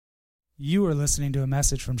You are listening to a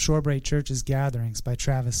message from Shorebreak Church's Gatherings by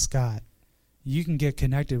Travis Scott. You can get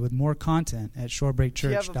connected with more content at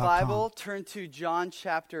shorebreakchurch.com. If you have a Bible, turn to John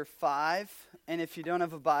chapter 5. And if you don't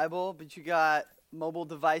have a Bible, but you got mobile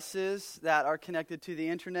devices that are connected to the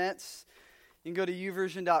internets, you can go to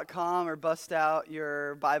uversion.com or bust out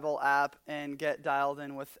your Bible app and get dialed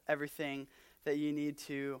in with everything that you need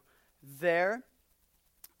to there.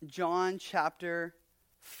 John chapter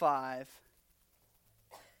 5.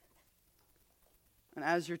 And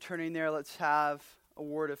as you're turning there, let's have a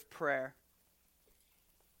word of prayer.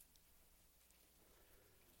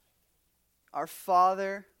 Our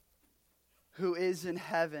Father, who is in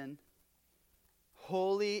heaven,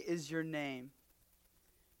 holy is your name.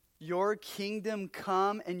 Your kingdom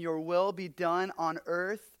come and your will be done on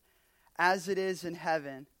earth as it is in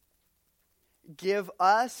heaven. Give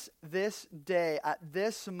us this day, at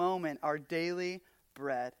this moment, our daily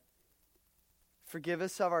bread. Forgive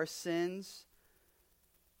us of our sins,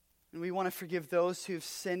 and we want to forgive those who have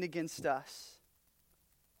sinned against us.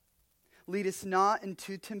 Lead us not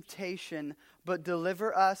into temptation, but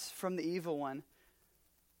deliver us from the evil one.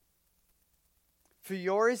 For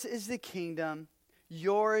yours is the kingdom,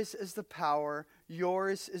 yours is the power,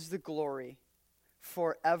 yours is the glory,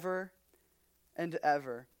 forever and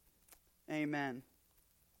ever. Amen.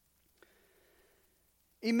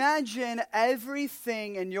 Imagine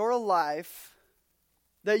everything in your life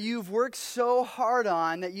that you've worked so hard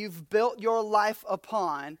on, that you've built your life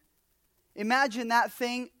upon. Imagine that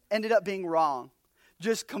thing ended up being wrong.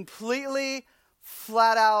 Just completely,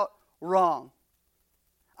 flat out wrong.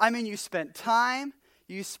 I mean, you spent time,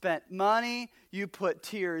 you spent money, you put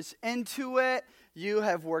tears into it, you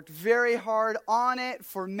have worked very hard on it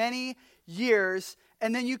for many years,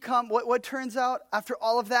 and then you come, what turns out after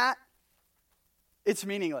all of that? It's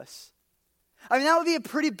meaningless. I mean, that would be a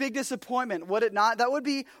pretty big disappointment, would it not? That would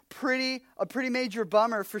be a pretty major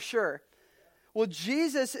bummer for sure. Well,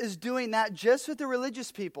 Jesus is doing that just with the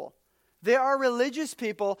religious people. There are religious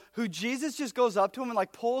people who Jesus just goes up to them and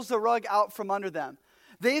like pulls the rug out from under them.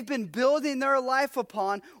 They've been building their life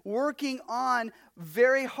upon, working on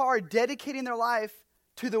very hard, dedicating their life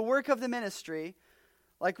to the work of the ministry,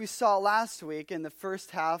 like we saw last week in the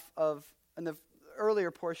in the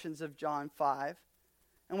earlier portions of John 5.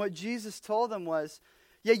 And what Jesus told them was,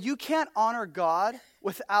 yeah, you can't honor God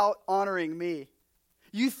without honoring me.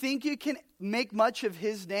 You think you can make much of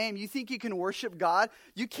his name? You think you can worship God?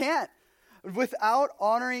 You can't. Without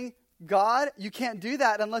honoring God, you can't do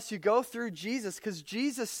that unless you go through Jesus, because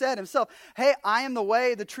Jesus said himself, hey, I am the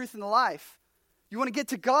way, the truth, and the life. You want to get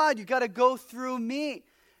to God, you got to go through me.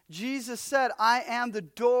 Jesus said, I am the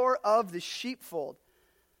door of the sheepfold.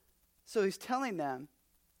 So he's telling them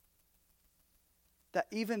that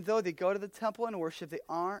even though they go to the temple and worship, they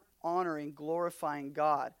aren't honoring, glorifying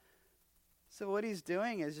God. So what he's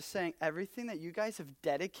doing is just saying everything that you guys have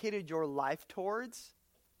dedicated your life towards,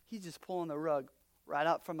 he's just pulling the rug right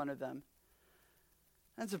out from under them.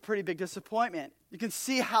 That's a pretty big disappointment. You can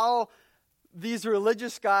see how these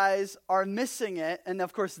religious guys are missing it, and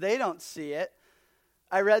of course they don't see it.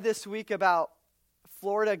 I read this week about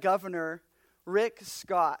Florida Governor Rick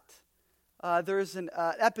Scott. There's an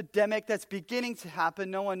epidemic that's beginning to happen.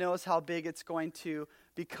 No one knows how big it's going to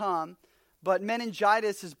become. But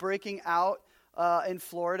meningitis is breaking out in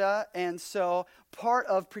Florida. And so part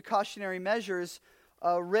of precautionary measures,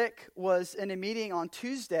 Rick was in a meeting on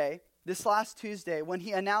this last Tuesday, when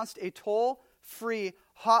he announced a toll-free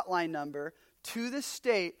hotline number to the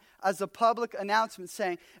state as a public announcement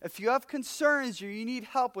saying, if you have concerns or you need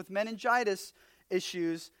help with meningitis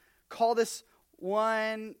issues, call this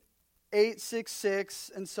 1-866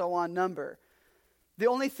 and so on number. The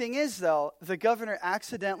only thing is, though, the governor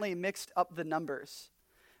accidentally mixed up the numbers.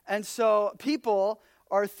 And so people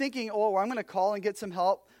are thinking, oh, well, I'm going to call and get some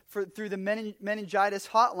help through the meningitis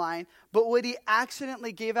hotline. But what he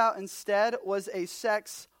accidentally gave out instead was a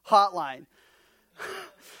sex hotline.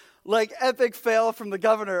 Like, epic fail from the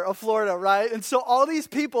governor of Florida, right? And so all these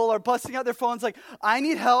people are busting out their phones like, I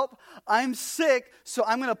need help, I'm sick, so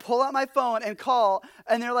I'm going to pull out my phone and call.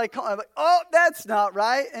 And they're like, oh, that's not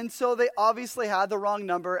right. And so they obviously had the wrong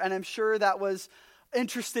number, and I'm sure that was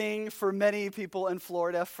interesting for many people in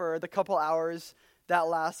Florida for the couple hours that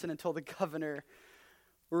lasted until the governor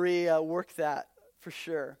reworked that, for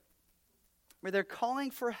sure. Where they're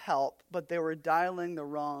calling for help, but they were dialing the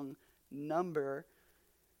wrong number.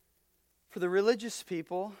 For the religious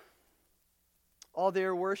people, all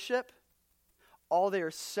their worship, all their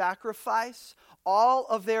sacrifice, all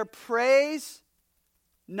of their praise,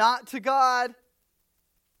 not to God,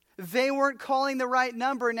 They weren't calling the right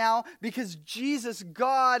number now because Jesus,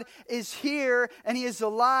 God, is here and he is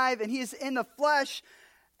alive and he is in the flesh.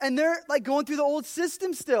 And they're like going through the old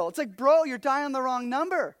system still. It's like, bro, you're dialing the wrong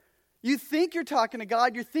number. You think you're talking to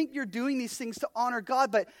God. You think you're doing these things to honor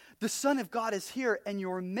God. But the Son of God is here and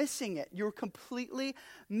you're missing it. You're completely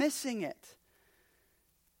missing it.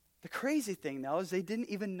 The crazy thing, though, is they didn't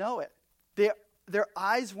even know it. Their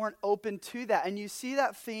eyes weren't open to that. And you see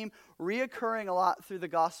that theme reoccurring a lot through the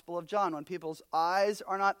Gospel of John, when people's eyes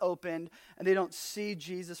are not opened and they don't see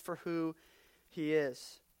Jesus for who he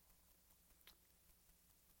is.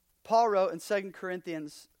 Paul wrote in 2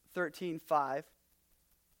 Corinthians 13:5,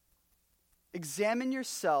 examine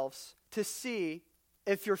yourselves to see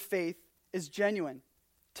if your faith is genuine.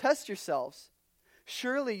 Test yourselves.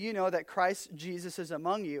 Surely you know that Christ Jesus is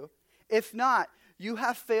among you. If not, you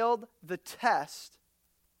have failed the test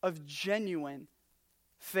of genuine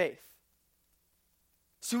faith.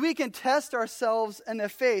 So we can test ourselves in the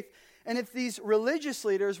faith. And if these religious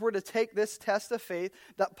leaders were to take this test of faith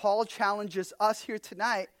that Paul challenges us here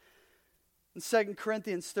tonight in 2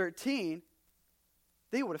 Corinthians 13,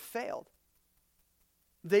 they would have failed.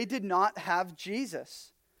 They did not have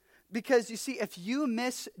Jesus. Because you see, if you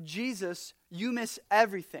miss Jesus, you miss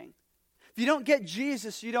everything. If you don't get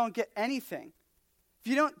Jesus, you don't get anything. If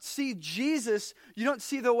you don't see Jesus, you don't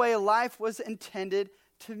see the way life was intended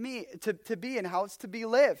to be and how it's to be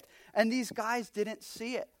lived. And these guys didn't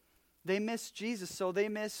see it. They missed Jesus, so they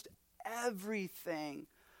missed everything.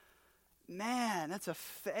 Man, that's a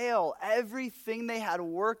fail. Everything they had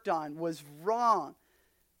worked on was wrong.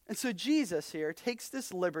 And so Jesus here takes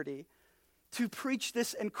this liberty to preach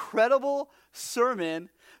this incredible sermon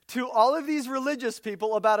to all of these religious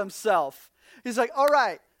people about himself. He's like, all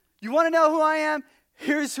right, you want to know who I am?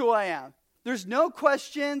 Here's who I am. There's no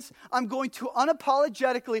questions. I'm going to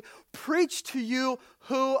unapologetically preach to you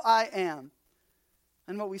who I am.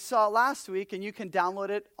 And what we saw last week, and you can download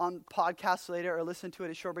it on podcasts later or listen to it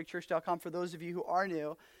at shorebreakchurch.com for those of you who are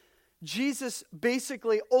new, Jesus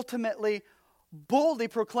basically, ultimately, boldly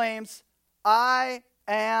proclaims, I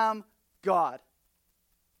am God.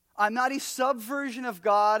 I'm not a subversion of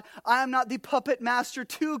God. I am not the puppet master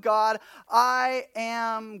to God. I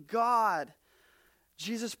am God.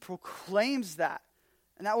 Jesus proclaims that.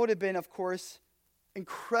 And that would have been, of course,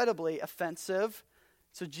 incredibly offensive.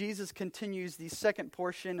 So Jesus continues the second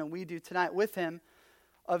portion, and we do tonight with him,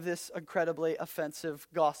 of this incredibly offensive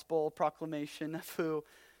gospel proclamation of who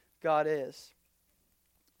God is.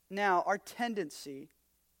 Now, our tendency,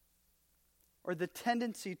 or the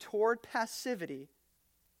tendency toward passivity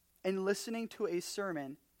in listening to a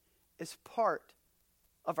sermon, is part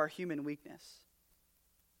of our human weakness.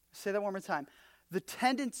 I'll say that one more time. The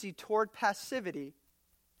tendency toward passivity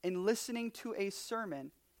in listening to a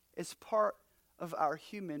sermon is part of our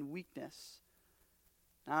human weakness.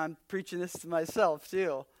 Now, I'm preaching this to myself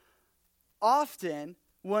too. Often,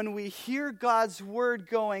 when we hear God's word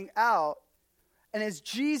going out, and as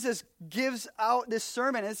Jesus gives out this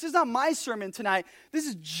sermon, and this is not my sermon tonight, this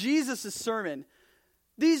is Jesus' sermon.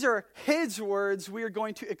 These are his words we are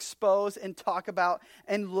going to expose and talk about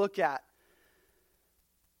and look at.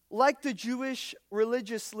 Like the Jewish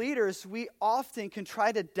religious leaders, we often can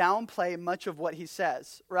try to downplay much of what he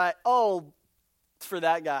says, right? Oh, it's for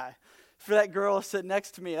that guy, for that girl sitting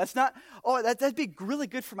next to me. That's not, that'd be really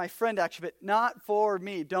good for my friend actually, but not for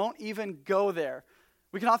me. Don't even go there.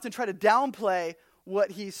 We can often try to downplay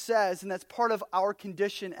what he says, and that's part of our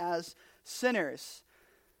condition as sinners.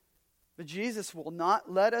 But Jesus will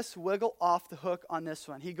not let us wiggle off the hook on this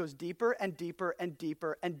one. He goes deeper and deeper and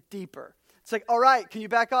deeper and deeper. It's like, all right, can you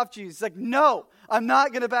back off, Jesus? He's like, no, I'm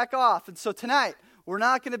not going to back off. And so tonight, we're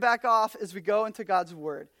not going to back off as we go into God's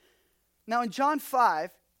word. Now in John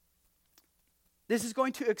 5, this is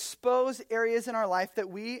going to expose areas in our life that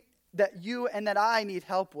you and that I need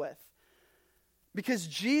help with. Because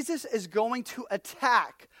Jesus is going to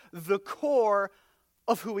attack the core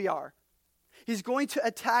of who we are. He's going to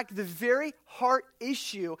attack the very heart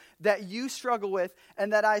issue that you struggle with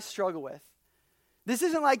and that I struggle with. This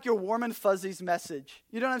isn't like your warm and fuzzies message.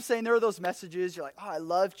 You know what I'm saying? There are those messages, you're like, oh, I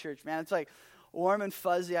love church, man. It's like warm and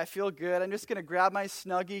fuzzy. I feel good. I'm just going to grab my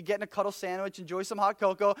Snuggie, get in a cuddle sandwich, enjoy some hot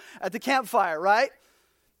cocoa at the campfire, right?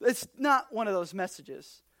 It's not one of those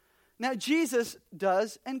messages. Now, Jesus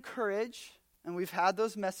does encourage, and we've had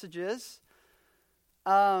those messages,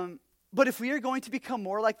 but if we are going to become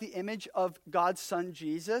more like the image of God's Son,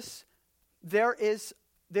 Jesus, there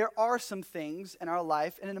are some things in our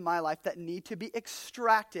life and in my life that need to be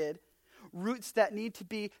extracted, roots that need to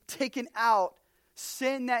be taken out,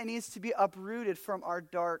 sin that needs to be uprooted from our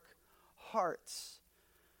dark hearts.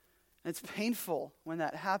 And it's painful when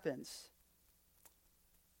that happens.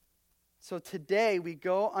 So today we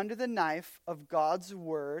go under the knife of God's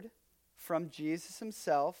word from Jesus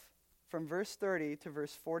himself, from verse 30 to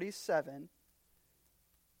verse 47,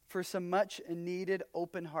 for some much needed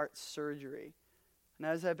open heart surgery. And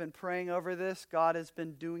as I've been praying over this, God has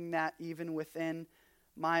been doing that even within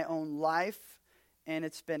my own life. And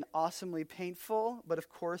it's been awesomely painful, but of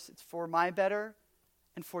course it's for my better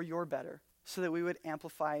and for your better, so that we would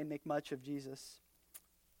amplify and make much of Jesus.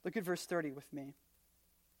 Look at verse 30 with me.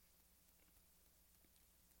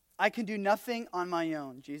 I can do nothing on my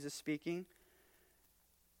own, Jesus speaking.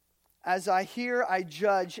 As I hear, I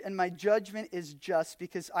judge, and my judgment is just,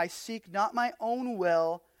 because I seek not my own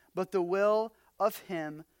will, but the will of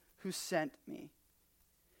him who sent me.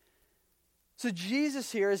 So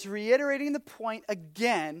Jesus here is reiterating the point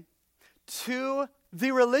again to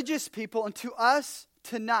the religious people and to us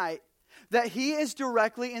tonight, that he is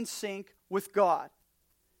directly in sync with God.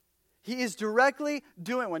 He is directly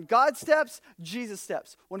doing it. When God steps, Jesus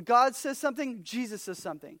steps. When God says something, Jesus says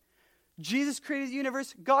something. Jesus created the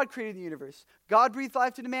universe, God created the universe. God breathed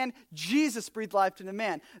life to the man, Jesus breathed life to the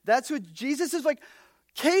man. That's what Jesus is like.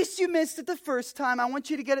 In case you missed it the first time, I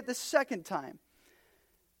want you to get it the second time.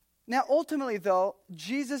 Now, ultimately, though,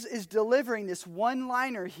 Jesus is delivering this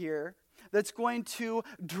one-liner here that's going to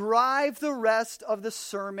drive the rest of the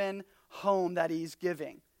sermon home that he's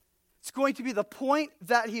giving. It's going to be the point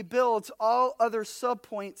that he builds all other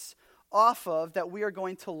subpoints off of that we are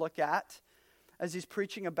going to look at as he's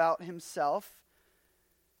preaching about himself.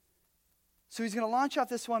 So he's going to launch off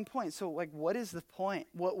this one point. So, what is the point?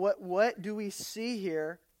 What do we see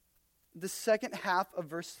here? The second half of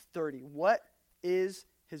verse 30. What is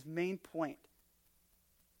his main point?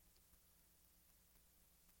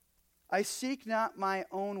 I seek not my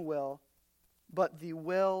own will, but the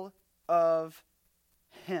will of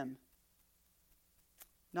him.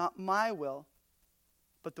 Not my will,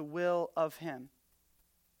 but the will of him.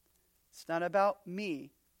 It's not about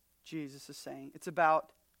me, Jesus is saying. It's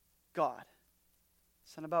about God.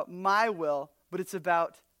 It's not about my will, but it's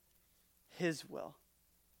about his will.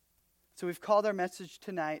 So we've called our message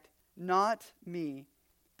tonight, Not Me,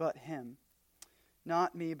 but Him.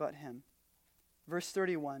 Not me, but Him. Verse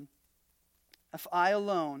 31. If I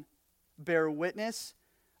alone bear witness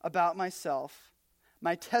about myself,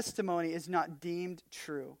 my testimony is not deemed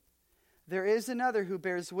true. There is another who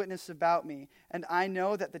bears witness about me, and I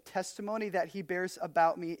know that the testimony that he bears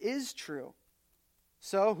about me is true.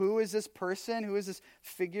 So who is this person? Who is this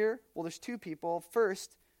figure? Well, there's two people.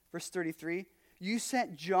 First, verse 33, you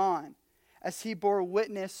sent John as he bore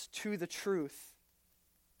witness to the truth.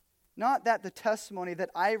 Not that the testimony that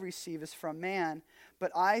I receive is from man,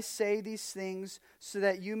 but I say these things so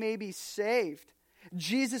that you may be saved.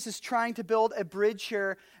 Jesus is trying to build a bridge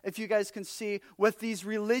here, if you guys can see, with these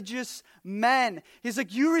religious men. He's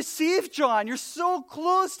like, you received John. You're so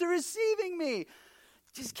close to receiving me.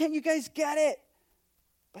 Just can't you guys get it?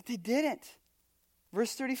 But they didn't.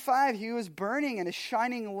 Verse 35, he was burning in a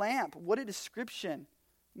shining lamp. What a description.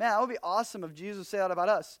 Man, that would be awesome if Jesus would say that about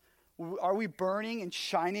us. Are we burning in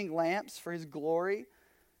shining lamps for his glory?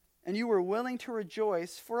 And you were willing to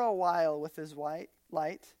rejoice for a while with his light.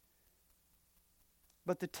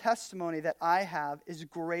 But the testimony that I have is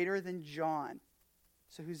greater than John.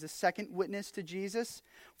 So who's the second witness to Jesus?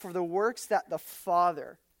 For the works that the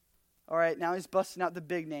Father, all right, now he's busting out the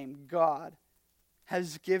big name, God,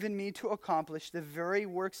 has given me to accomplish, the very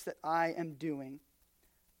works that I am doing,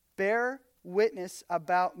 bear witness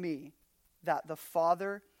about me that the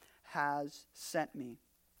Father has sent me.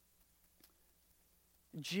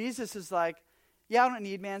 Jesus is like, yeah, I don't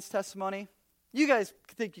need man's testimony. You guys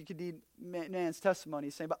think you could need man's testimony,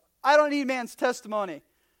 saying, but I don't need man's testimony.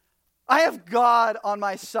 I have God on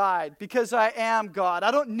my side because I am God.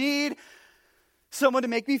 I don't need someone to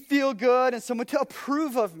make me feel good and someone to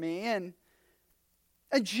approve of me. And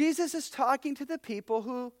Jesus is talking to the people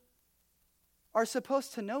who are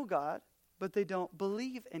supposed to know God, but they don't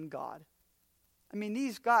believe in God. I mean,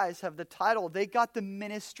 these guys have the title. They got the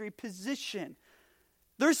ministry position.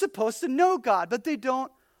 They're supposed to know God, but they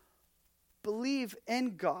don't believe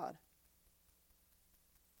in God.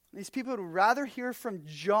 These people would rather hear from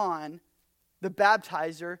John, the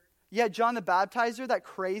baptizer. Yeah, John the baptizer, that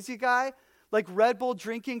crazy guy, like Red Bull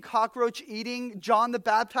drinking, cockroach eating John the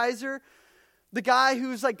baptizer. The guy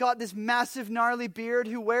who's like got this massive gnarly beard,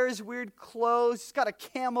 who wears weird clothes, he's got a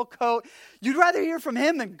camel coat. You'd rather hear from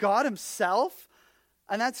him than God himself?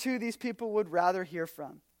 And that's who these people would rather hear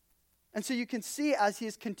from. And so you can see as he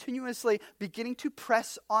is continuously beginning to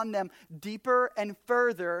press on them deeper and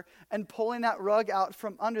further and pulling that rug out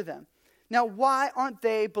from under them. Now, why aren't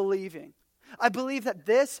they believing? I believe that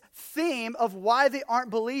this theme of why they aren't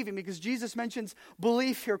believing, because Jesus mentions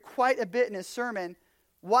belief here quite a bit in his sermon,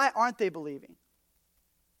 why aren't they believing?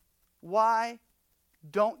 Why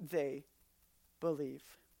don't they believe?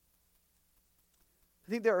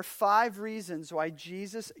 I think there are 5 reasons why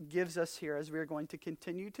Jesus gives us here as we are going to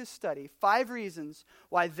continue to study. 5 reasons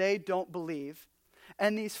why they don't believe.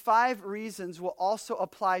 And these 5 reasons will also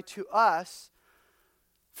apply to us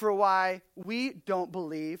for why we don't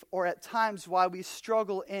believe, or at times why we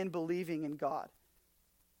struggle in believing in God.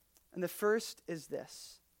 And the first is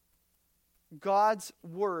this: God's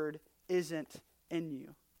word isn't in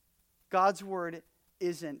you. God's word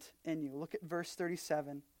isn't in you. Look at verse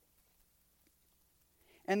 37.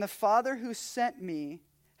 And the Father who sent me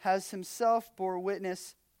has himself bore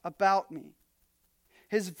witness about me.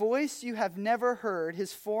 His voice you have never heard,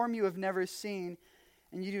 his form you have never seen,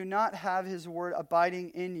 and you do not have his word abiding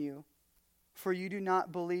in you, for you do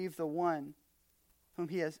not believe the one whom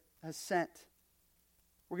he has sent.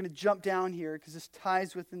 We're going to jump down here because this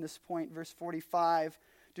ties within this point. Verse 45,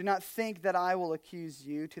 do not think that I will accuse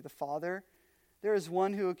you to the Father. There is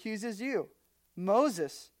one who accuses you,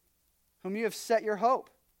 Moses, whom you have set your hope.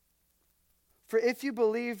 For if you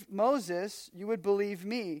believed Moses, you would believe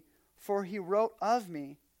me, for he wrote of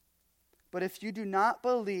me. But if you do not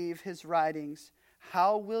believe his writings,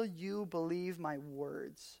 how will you believe my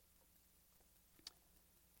words?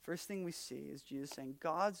 First thing we see is Jesus saying,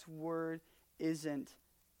 God's word isn't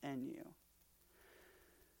in you.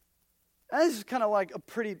 And this is kind of like a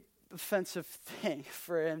pretty offensive thing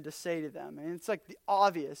for him to say to them. I mean, it's like the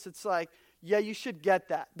obvious. It's like, yeah, you should get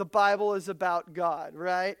that. The Bible is about God,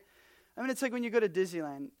 right? I mean, it's like when you go to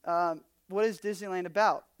Disneyland. What is Disneyland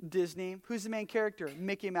about? Disney. Who's the main character?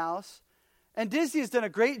 Mickey Mouse. And Disney has done a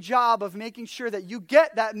great job of making sure that you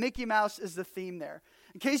get that Mickey Mouse is the theme there.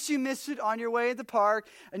 In case you missed it on your way to the park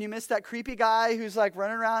and you missed that creepy guy who's like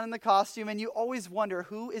running around in the costume and you always wonder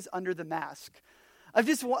who is under the mask. I've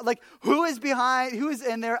just like, who is behind, who is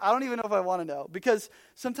in there? I don't even know if I want to know because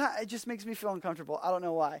sometimes it just makes me feel uncomfortable. I don't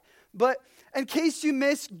know why. But in case you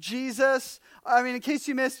missed Jesus, in case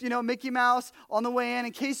you missed, Mickey Mouse on the way in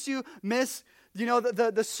case you missed,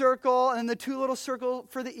 the circle and the 2 little circle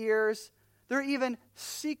for the ears, there are even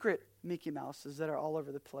secret Mickey Mouses that are all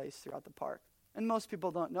over the place throughout the park. And most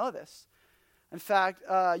people don't know this. In fact,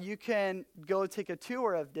 you can go take a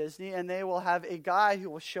tour of Disney and they will have a guide who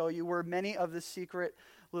will show you where many of the secret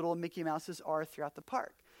little Mickey Mouses are throughout the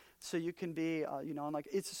park. So you can be, like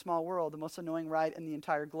It's a Small World, the most annoying ride in the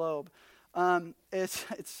entire globe.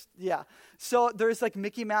 So there's like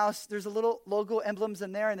Mickey Mouse, there's a little logo emblems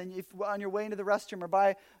in there, and then if on your way into the restroom or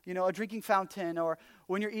by, a drinking fountain or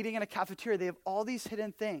when you're eating in a cafeteria, they have all these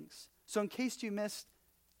hidden things. So in case you missed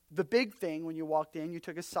the big thing when you walked in, you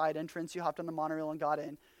took a side entrance, you hopped on the monorail and got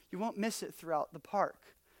in, you won't miss it throughout the park.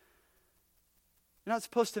 You're not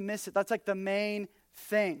supposed to miss it. That's like the main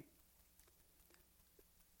thing.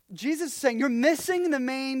 Jesus is saying, you're missing the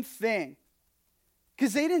main thing.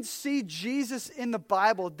 Because they didn't see Jesus in the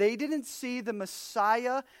Bible. They didn't see the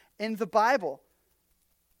Messiah in the Bible.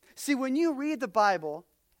 See, when you read the Bible,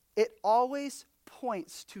 it always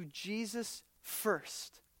points to Jesus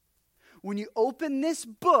first. When you open this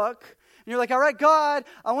book, and you're like, all right, God,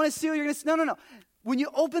 I want to see what you're going to say. No. When you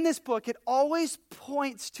open this book, it always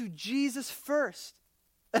points to Jesus first.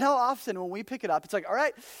 And how often when we pick it up, it's like, all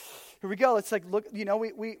right, here we go. It's like, look, we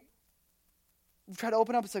try to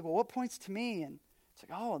open up. It's like, well, what points to me? And it's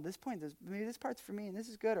like, oh, maybe this part's for me, and this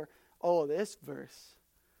is good. Or, oh, this verse.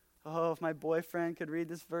 Oh, if my boyfriend could read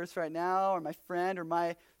this verse right now, or my friend, or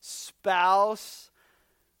my spouse,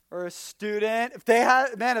 or a student. If they had,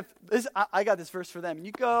 I got this verse for them. And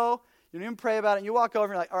you go, you don't even pray about it, and you walk over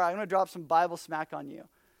and you're like, all right, I'm going to drop some Bible smack on you.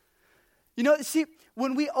 See,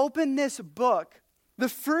 when we open this book, the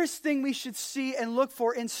first thing we should see and look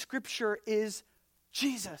for in Scripture is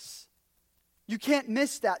Jesus. You can't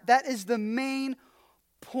miss that. That is the main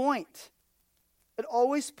point. It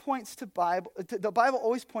always points to Bible. The Bible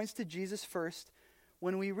always points to Jesus first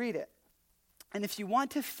when we read it. And if you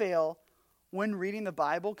want to fail when reading the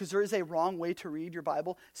Bible, because there is a wrong way to read your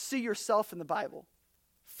Bible, see yourself in the Bible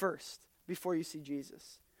first before you see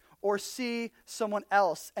Jesus. Or see someone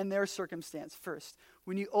else and their circumstance first.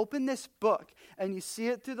 When you open this book and you see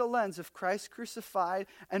it through the lens of Christ crucified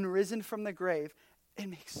and risen from the grave, it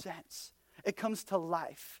makes sense. It comes to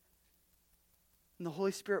life. And the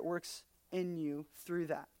Holy Spirit works in you through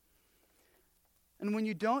that. And when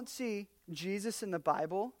you don't see Jesus in the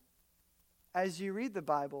Bible, as you read the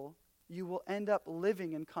Bible, you will end up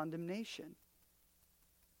living in condemnation.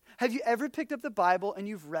 Have you ever picked up the Bible and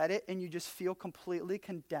you've read it and you just feel completely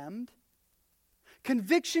condemned?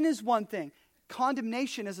 Conviction is one thing.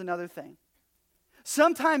 Condemnation is another thing.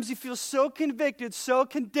 Sometimes you feel so convicted, so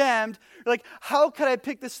condemned, you're like, how could I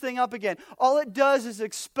pick this thing up again? All it does is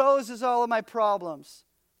exposes all of my problems,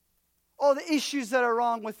 all the issues that are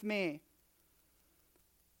wrong with me.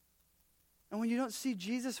 And when you don't see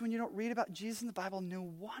Jesus, when you don't read about Jesus in the Bible, no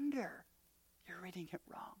wonder you're reading it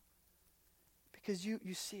wrong. Because you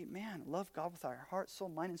see, man, love God with our heart, soul,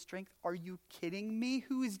 mind, and strength. Are you kidding me?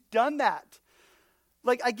 Who has done that?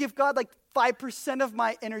 Like, I give God like 5% of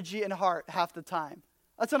my energy and heart half the time.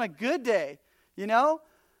 That's on a good day, you know?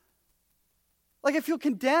 Like, I feel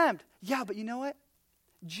condemned. Yeah, but you know what?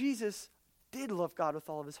 Jesus did love God with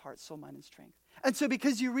all of his heart, soul, mind, and strength. And so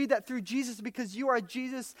because you read that through Jesus, because you are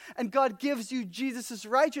Jesus and God gives you Jesus'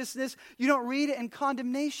 righteousness, you don't read it in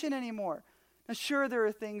condemnation anymore. Now, sure, there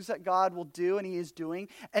are things that God will do and he is doing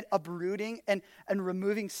and uprooting and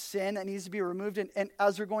removing sin that needs to be removed, and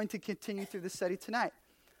as we're going to continue through the study tonight.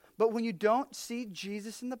 But when you don't see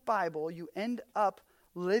Jesus in the Bible, you end up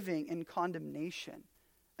living in condemnation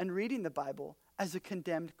and reading the Bible as a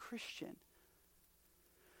condemned Christian.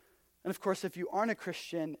 And of course, if you aren't a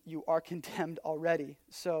Christian, you are condemned already.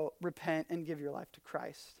 So repent and give your life to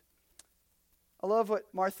Christ. I love what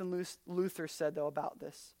Martin Luther said, though, about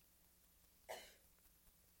this.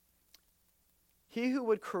 He who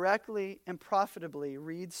would correctly and profitably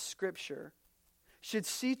read Scripture should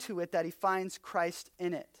see to it that he finds Christ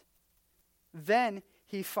in it. Then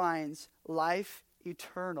he finds life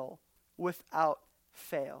eternal without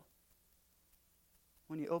fail.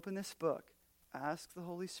 When you open this book, ask the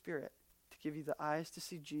Holy Spirit to give you the eyes to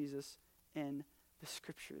see Jesus in the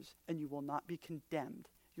Scriptures, and you will not be condemned.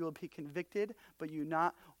 You will be convicted, but you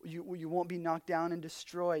won't be knocked down and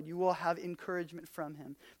destroyed. You will have encouragement from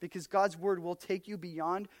him, because God's word will take you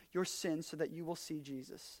beyond your sin so that you will see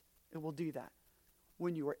Jesus. It will do that.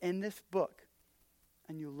 When you are in this book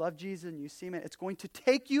and you love Jesus and you see him, it's going to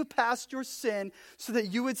take you past your sin so that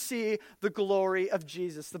you would see the glory of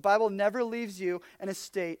Jesus. The Bible never leaves you in a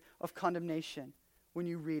state of condemnation when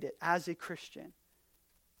you read it as a Christian.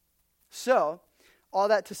 So, all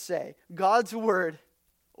that to say, God's word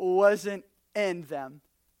wasn't in them.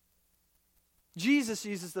 Jesus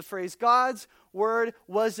uses the phrase, God's word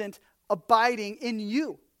wasn't abiding in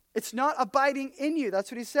you. It's not abiding in you.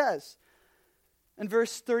 That's what he says. In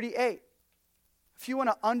verse 38, if you want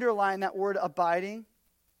to underline that word abiding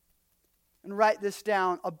and write this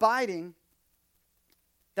down, abiding,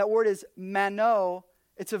 that word is mano.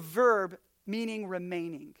 It's a verb meaning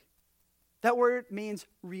remaining. That word means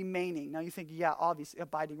remaining. Now you think, yeah, obviously,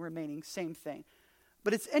 abiding, remaining, same thing.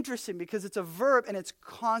 But it's interesting because it's a verb and it's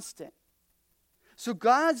constant. So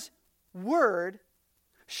God's word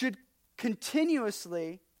should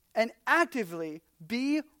continuously and actively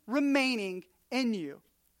be remaining in you.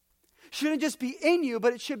 Shouldn't just be in you,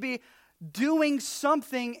 but it should be doing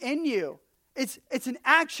something in you. It's an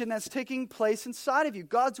action that's taking place inside of you.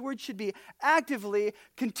 God's word should be actively,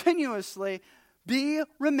 continuously be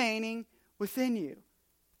remaining within you.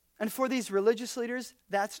 And for these religious leaders,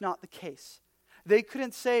 that's not the case. They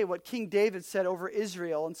couldn't say what King David said over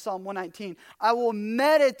Israel in Psalm 119. I will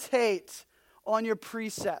meditate on your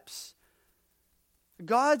precepts.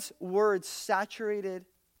 God's word saturated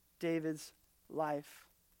David's life.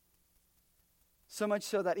 So much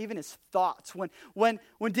so that even his thoughts, when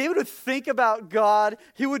David would think about God,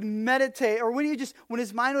 he would meditate, or when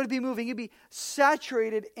his mind would be moving, he'd be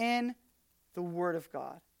saturated in the word of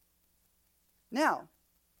God. Now,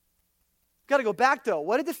 got to go back though.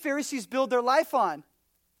 What did the Pharisees build their life on?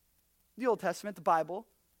 The Old Testament, the Bible.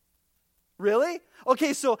 Really?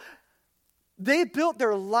 Okay, so they built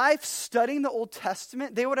their life studying the Old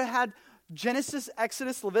Testament. They would have had Genesis,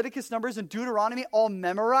 Exodus, Leviticus, Numbers, and Deuteronomy all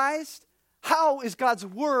memorized. How is God's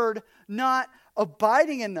word not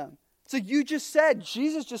abiding in them? So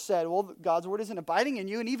Jesus just said, well, God's word isn't abiding in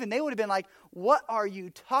you. And even they would have been like, what are you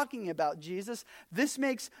talking about, Jesus? This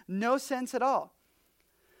makes no sense at all.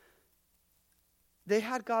 They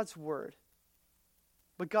had God's word,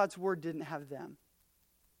 but God's word didn't have them.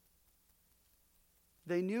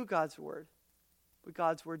 They knew God's word, but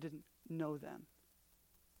God's word didn't know them.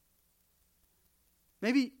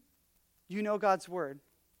 Maybe you know God's word.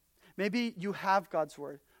 Maybe you have God's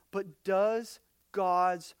word, but does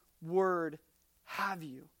God's word have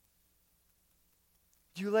you?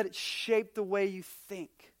 Do you let it shape the way you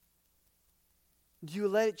think? Do you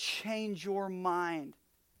let it change your mind?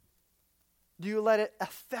 Do you let it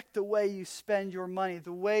affect the way you spend your money,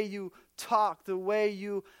 the way you talk, the way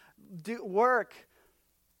you do work,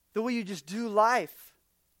 the way you just do life?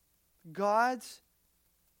 God's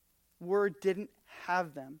word didn't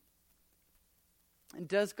have them. And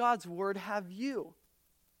does God's word have you?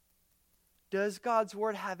 Does God's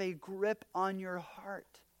word have a grip on your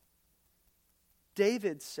heart?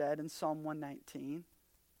 David said in Psalm 119,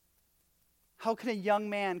 how can a young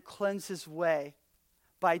man cleanse his way?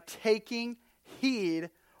 By taking heed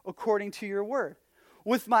according to your word.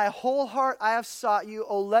 With my whole heart I have sought you.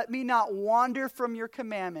 Oh, let me not wander from your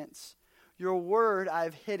commandments. Your word I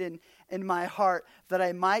have hidden in my heart that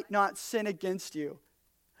I might not sin against you.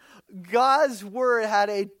 God's word had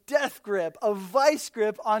a death grip, a vice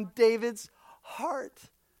grip on David's heart.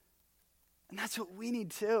 And that's what we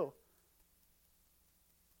need too.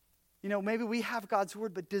 You know, maybe we have God's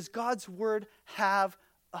word, but does God's word have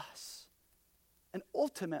us? And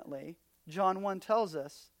ultimately, John 1 tells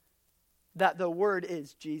us that the word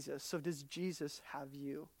is Jesus. So does Jesus have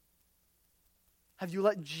you? Have you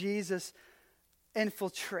let Jesus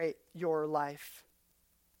infiltrate your life?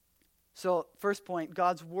 So, first point,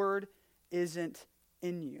 God's word isn't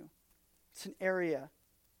in you. It's an area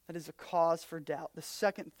that is a cause for doubt. The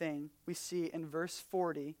second thing we see in verse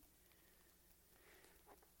 40,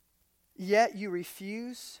 yet you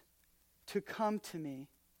refuse to come to me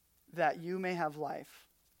that you may have life.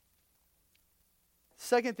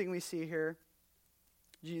 Second thing we see here,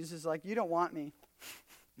 Jesus is like, you don't want me.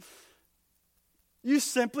 You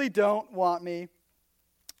simply don't want me.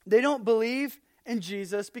 They don't believe in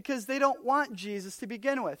Jesus because they don't want Jesus to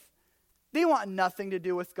begin with. They want nothing to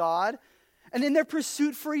do with God. And in their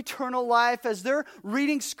pursuit for eternal life, as they're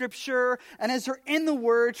reading Scripture and as they're in the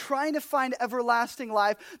Word, trying to find everlasting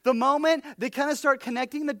life, the moment they kind of start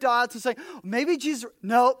connecting the dots and saying, maybe Jesus,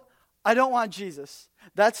 nope, I don't want Jesus.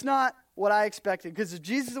 That's not what I expected. Because if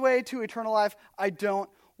Jesus is the way to eternal life, I don't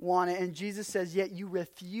want it. And Jesus says, yet you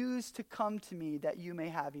refuse to come to me that you may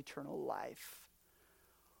have eternal life.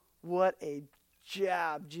 What a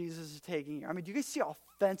jab Jesus is taking here. I mean, do you guys see how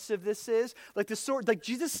offensive this is? Like the sword, like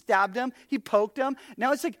Jesus stabbed him, he poked him.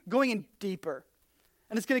 Now it's like going in deeper.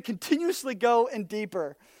 And it's going to continuously go in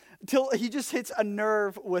deeper until he just hits a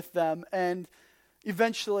nerve with them. And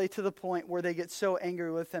eventually to the point where they get so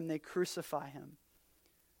angry with him, they crucify him.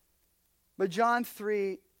 But John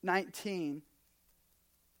 3:19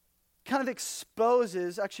 kind of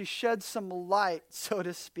exposes, actually sheds some light, so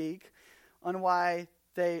to speak, on why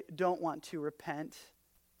they don't want to repent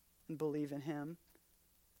and believe in him.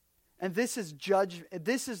 And this is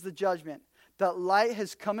the judgment, that light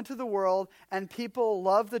has come into the world and people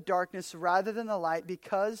love the darkness rather than the light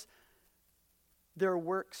because their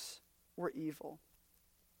works were evil.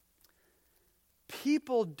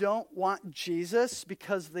 People don't want Jesus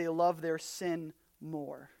because they love their sin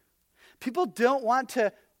more. People don't want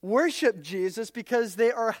to worship Jesus because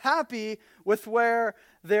they are happy with where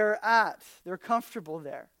they're at. They're comfortable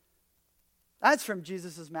there. That's from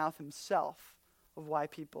Jesus' mouth himself of why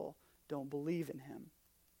people don't believe in him.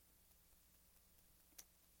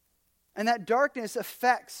 And that darkness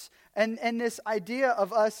affects, and this idea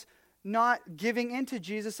of us not giving into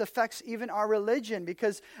Jesus affects even our religion,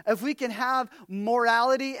 because if we can have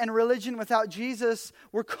morality and religion without Jesus,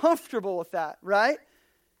 we're comfortable with that, right?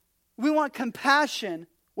 We want compassion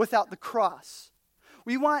without the cross.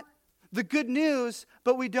 We want the good news,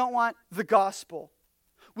 but we don't want the gospel.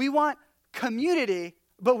 We want community,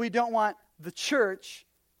 but we don't want the church.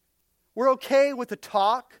 We're okay with the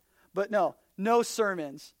talk, but no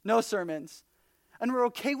sermons. And we're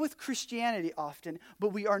okay with Christianity often, but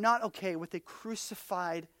we are not okay with a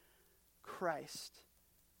crucified Christ.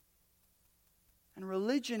 And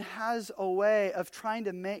religion has a way of trying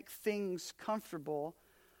to make things comfortable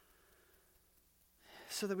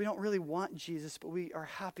so that we don't really want Jesus, but we are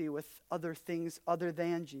happy with other things other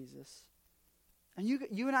than Jesus. And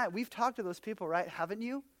you and I, we've talked to those people, right? Haven't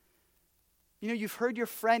you? You know, you've heard your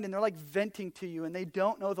friend and they're like venting to you and they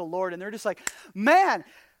don't know the Lord and they're just like, man,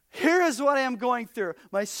 here is what I am going through.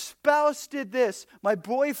 My spouse did this. My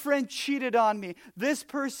boyfriend cheated on me. This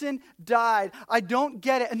person died. I don't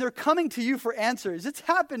get it. And they're coming to you for answers. It's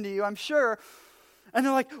happened to you, I'm sure. And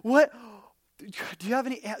they're like, what? Do you have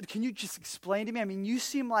any, can you just explain to me? I mean, you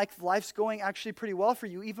seem like life's going actually pretty well for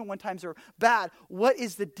you, even when times are bad. What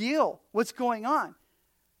is the deal? What's going on? And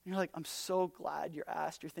you're like, I'm so glad you're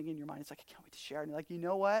asked. You're thinking in your mind, it's like, I can't wait to share. And you're like, you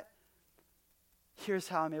know what? Here's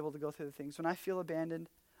how I'm able to go through the things. When I feel abandoned,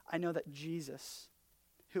 I know that Jesus,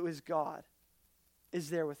 who is God,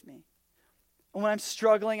 is there with me. And when I'm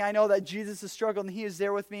struggling, I know that Jesus is struggling and he is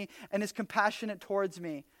there with me and is compassionate towards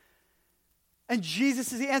me. And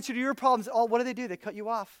Jesus is the answer to your problems. Oh, what do? They cut you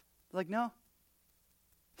off. They're like, no,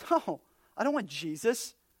 I don't want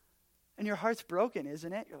Jesus. And your heart's broken,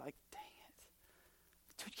 isn't it? You're like, dang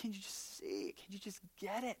it. Dude, can you just see? Can you just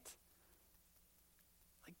get it?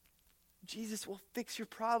 Like, Jesus will fix your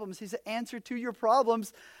problems. He's the answer to your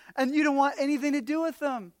problems, and you don't want anything to do with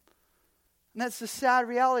them. And that's the sad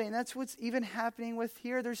reality, and that's what's even happening with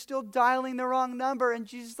here. They're still dialing the wrong number, and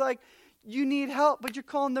Jesus is like, you need help, but you're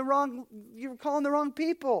calling the wrong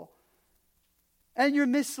people. And you're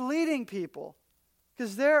misleading people.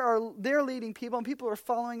 Because they're leading people, and people are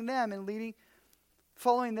following them and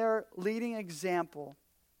following their leading example.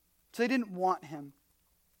 So they didn't want him.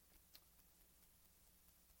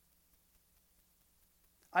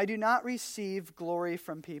 I do not receive glory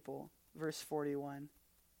from people, verse 41.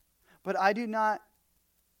 But I know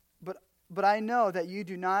that you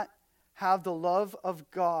do not have the love of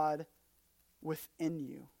God within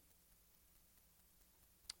you.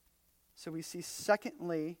 So we see,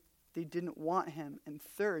 secondly, they didn't want him. And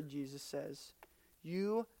third, Jesus says,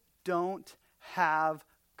 you don't have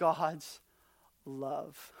God's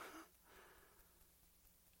love.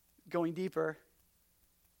 Going deeper,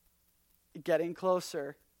 getting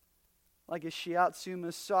closer. Like a shiatsu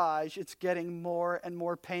massage, it's getting more and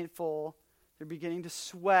more painful. They're beginning to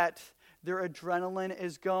sweat. Their adrenaline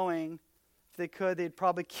is going. If they could, they'd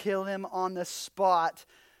probably kill him on the spot.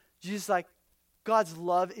 Jesus, like, God's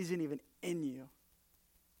love isn't even in you.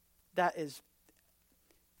 That is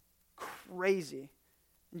crazy.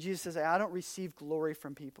 And Jesus says, I don't receive glory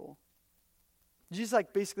from people. Jesus,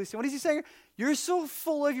 like, basically saying, what is he saying? You're so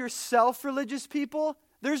full of yourself, religious people,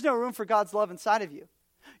 there's no room for God's love inside of you.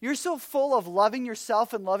 You're so full of loving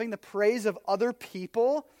yourself and loving the praise of other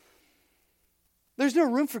people. There's no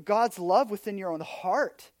room for God's love within your own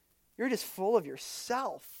heart. You're just full of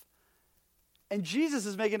yourself. And Jesus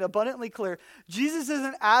is making it abundantly clear. Jesus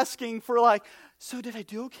isn't asking for like, so did I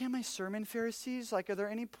do okay in my sermon, Pharisees? Like, are there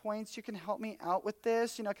any points you can help me out with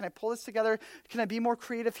this? You know, can I pull this together? Can I be more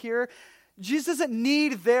creative here? Jesus doesn't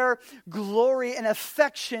need their glory and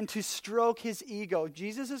affection to stroke his ego.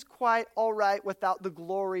 Jesus is quite all right without the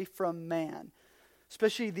glory from man,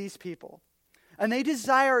 especially these people. And they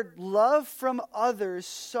desired love from others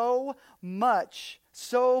so much,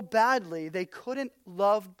 so badly, they couldn't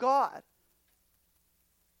love God.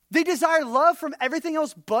 They desired love from everything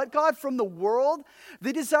else but God, from the world.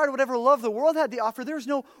 They desired whatever love the world had to offer. There was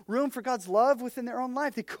no room for God's love within their own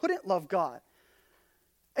life. They couldn't love God.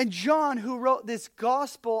 And John, who wrote this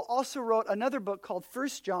gospel, also wrote another book called 1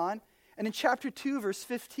 John. And in chapter 2, verse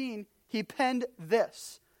 15, he penned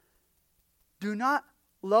this. Do not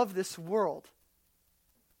love this world.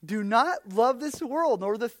 Do not love this world,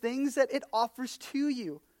 nor the things that it offers to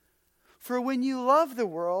you. For when you love the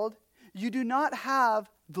world, you do not have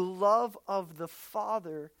the love of the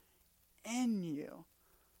Father in you.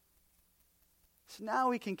 So now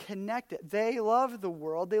we can connect it. They loved the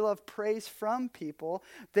world. They loved praise from people.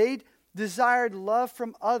 They desired love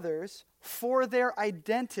from others for their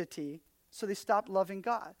identity, so they stopped loving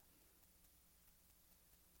God.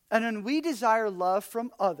 And when we desire love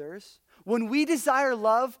from others, when we desire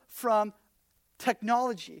love from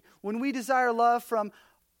technology, when we desire love from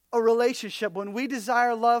a relationship, when we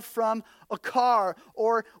desire love from a car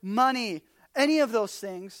or money, any of those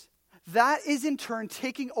things, that is in turn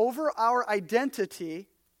taking over our identity,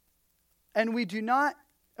 and we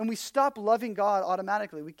stop loving God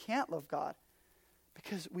automatically. We can't love God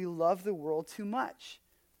because we love the world too much.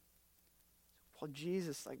 Well,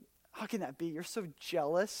 Jesus, like, how can that be? You're so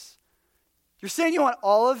jealous. You're saying you want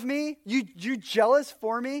all of me? You're jealous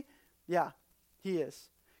for me? Yeah, he is.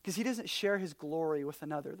 Because he doesn't share his glory with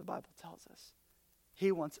another, the Bible tells us.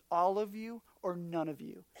 He wants all of you or none of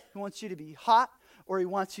you. He wants you to be hot or he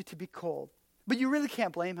wants you to be cold. But you really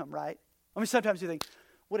can't blame him, right? I mean, sometimes you think,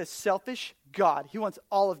 what a selfish God. He wants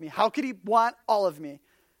all of me. How could he want all of me?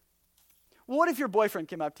 Well, what if your boyfriend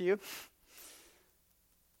came up to you?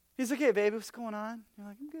 He's like, hey, baby, what's going on? You're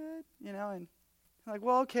like, I'm good, you know, and you're like,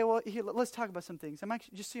 well, okay, well, here, let's talk about some things. I'm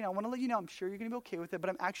actually, just so you know, I want to let you know, I'm sure you're going to be okay with it, but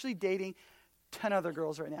I'm actually dating 10 other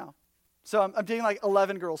girls right now. So I'm dating like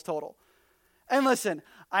 11 girls total. And listen,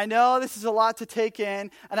 I know this is a lot to take in,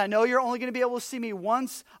 and I know you're only going to be able to see me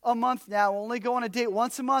once a month now. We'll only go on a date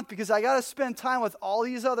once a month because I got to spend time with all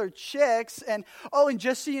these other chicks. And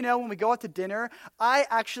just so you know, when we go out to dinner, I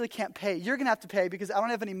actually can't pay. You're going to have to pay because I don't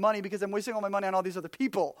have any money because I'm wasting all my money on all these other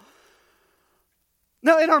people.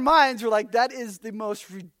 Now, in our minds, we're like, that is the most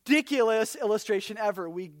ridiculous illustration ever.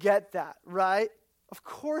 We get that, right? Of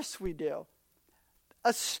course we do.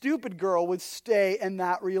 A stupid girl would stay in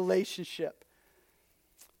that relationship.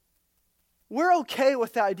 We're okay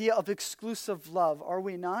with the idea of exclusive love, are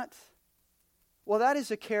we not? Well, that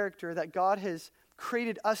is a character that God has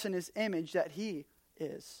created us in his image that he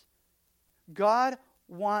is. God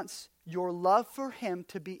wants your love for him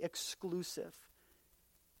to be exclusive.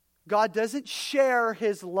 God doesn't share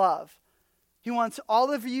his love. He wants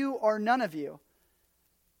all of you or none of you.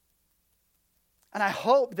 And I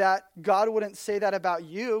hope that God wouldn't say that about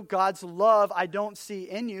you. God's love I don't see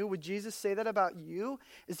in you. Would Jesus say that about you?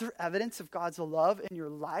 Is there evidence of God's love in your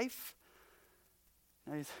life?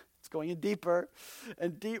 And it's going in deeper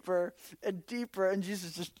and deeper and deeper. And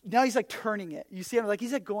Jesus now he's like turning it. You see him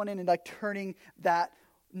he's like going in and like turning that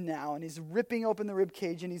now. And he's ripping open the rib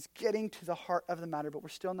cage and he's getting to the heart of the matter. But we're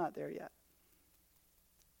still not there yet.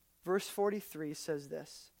 Verse 43 says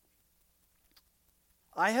this.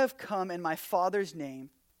 I have come in my Father's name,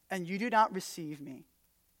 and you do not receive me.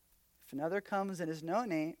 If another comes in his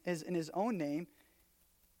own name,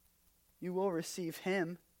 you will receive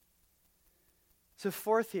him. So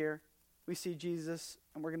fourth here, we see Jesus,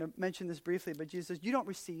 and we're going to mention this briefly, but Jesus says, you don't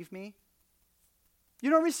receive me. You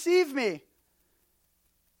don't receive me.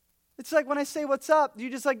 It's like when I say, what's up? You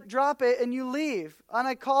just like drop it and you leave. And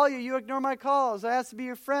I call you, you ignore my calls. I asked to be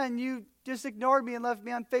your friend. You just ignored me and left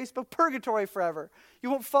me on Facebook. Purgatory forever. You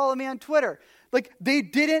won't follow me on Twitter. Like they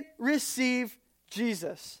didn't receive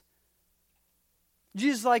Jesus.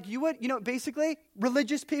 Jesus like, you would, basically,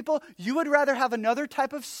 religious people, you would rather have another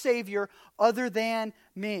type of Savior other than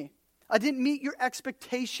me. I didn't meet your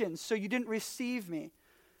expectations, so you didn't receive me.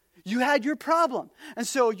 You had your problem. And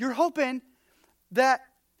so you're hoping that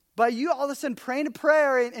by you all of a sudden praying a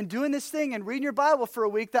prayer and doing this thing and reading your Bible for a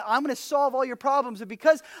week, that I'm going to solve all your problems. And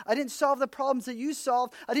because I didn't solve the problems that you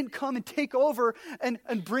solved, I didn't come and take over and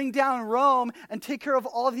bring down Rome and take care of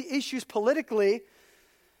all of the issues politically.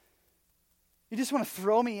 You just want to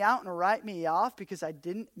throw me out and write me off because I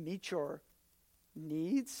didn't meet your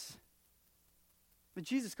needs? But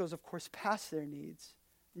Jesus goes, of course, past their needs.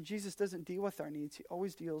 And Jesus doesn't deal with our needs. He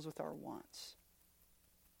always deals with our wants.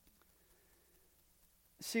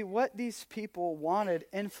 See, what these people wanted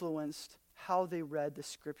influenced how they read the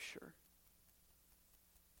Scripture.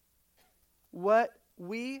 What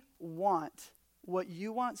we want, what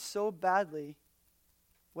you want so badly,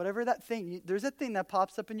 whatever that thing, there's a thing that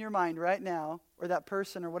pops up in your mind right now, or that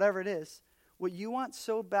person, or whatever it is. What you want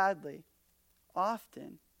so badly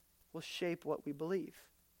often will shape what we believe.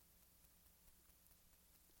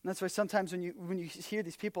 And that's why sometimes when you hear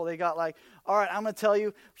these people, they got like, all right, I'm going to tell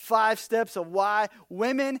you 5 steps of why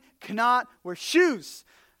women cannot wear shoes.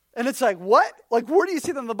 And it's like, what? Like, where do you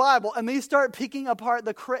see them in the Bible? And they start picking apart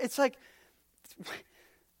it's like,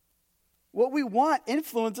 what we want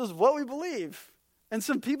influences what we believe. And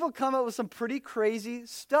some people come up with some pretty crazy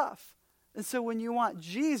stuff. And so when you want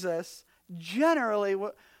Jesus, generally,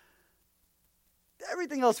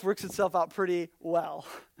 everything else works itself out pretty well.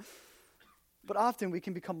 But often we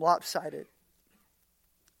can become lopsided.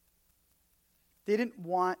 They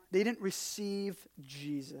didn't receive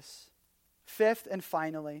Jesus. Fifth and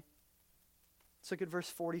finally, let's look at verse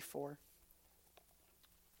 44.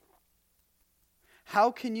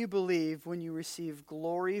 How can you believe when you receive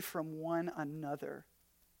glory from one another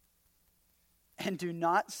and do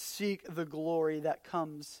not seek the glory that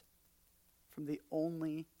comes from the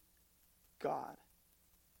only God?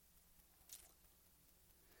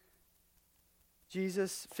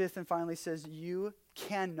 Jesus, fifth and finally, says, you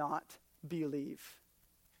cannot believe.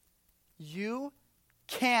 You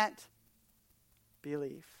can't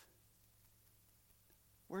believe.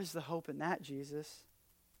 Where's the hope in that, Jesus?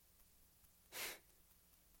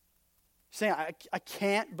 Saying, I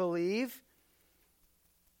can't believe?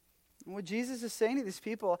 And what Jesus is saying to these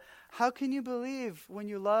people, how can you believe when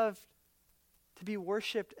you love to be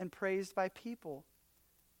worshipped and praised by people?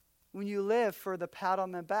 When you live for the pat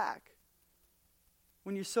on the back?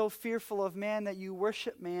 When you're so fearful of man that you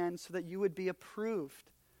worship man so that you would be approved.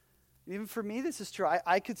 Even for me, this is true.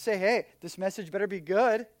 I could say, hey, this message better be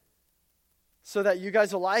good so that you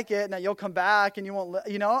guys will like it and that you'll come back and you won't,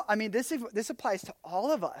 this applies to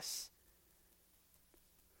all of us.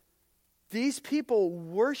 These people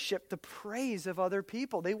worship the praise of other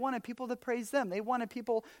people. They wanted people to praise them. They want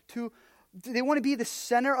to be the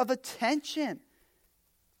center of attention.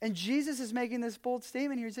 And Jesus is making this bold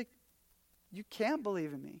statement here. He's like, you can't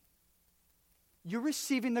believe in me. You're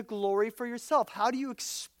receiving the glory for yourself. How do you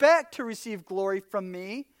expect to receive glory from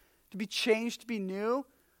me, to be changed, to be new,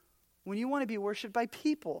 when you want to be worshipped by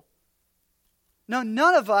people? Now,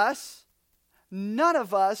 none of us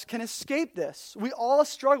can escape this. We all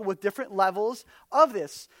struggle with different levels of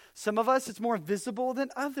this. Some of us, it's more visible than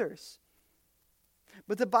others.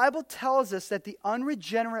 But the Bible tells us that the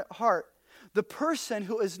unregenerate heart, the person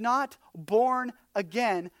who is not born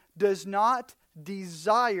again, does not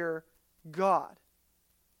desire God.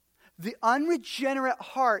 The unregenerate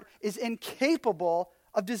heart is incapable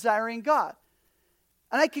of desiring God.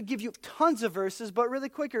 And I could give you tons of verses, but really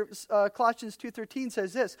quicker, Colossians 2:13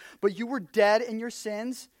 says this, but you were dead in your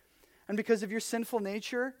sins, and because of your sinful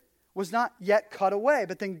nature was not yet cut away.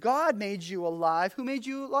 But then God made you alive. Who made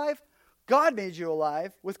you alive? God made you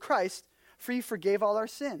alive with Christ, for he forgave all our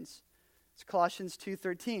sins. It's Colossians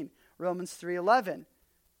 2:13, Romans 3:11.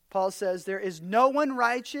 Paul says, there is no one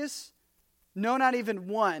righteous, no, not even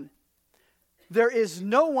one. There is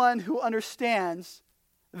no one who understands.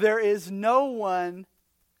 There is no one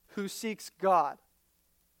who seeks God.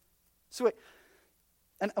 So wait,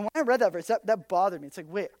 and when I read that verse, that bothered me. It's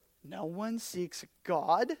like, wait, no one seeks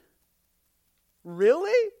God?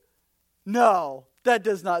 Really? No, that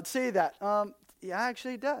does not say that. Yeah,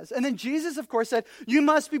 actually it does. And then Jesus, of course, said, you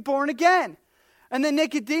must be born again. And then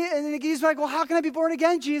Nicodemus like, well, how can I be born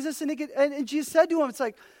again, Jesus? And Jesus said to him, it's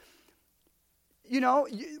like,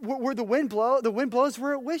 where the wind blows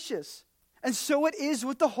where it wishes. And so it is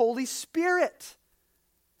with the Holy Spirit.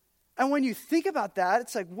 And when you think about that,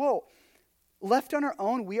 it's like, whoa, left on our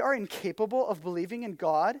own, we are incapable of believing in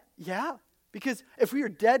God? Yeah, because if we are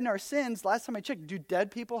dead in our sins, last time I checked, do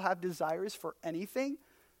dead people have desires for anything?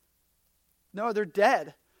 No, they're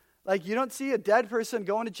dead. Like, you don't see a dead person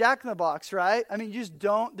going to Jack in the Box, right? I mean, you just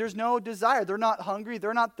don't, there's no desire. They're not hungry.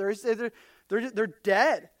 They're not thirsty. They're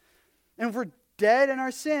dead. And if we're dead in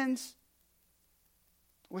our sins,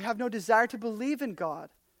 we have no desire to believe in God.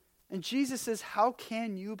 And Jesus says, how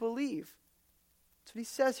can you believe? That's what he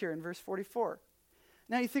says here in verse 44.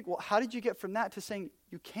 Now you think, well, how did you get from that to saying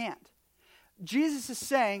you can't? Jesus is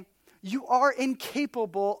saying, you are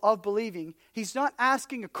incapable of believing. He's not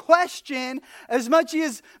asking a question as much as he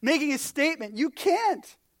is making a statement. You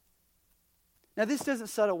can't. Now this doesn't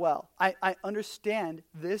settle well. I understand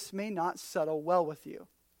this may not settle well with you.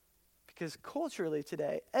 Because culturally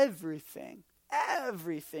today, everything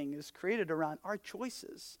is created around our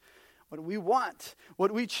choices. What we want,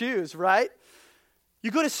 what we choose, right? You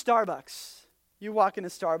go to Starbucks. You walk into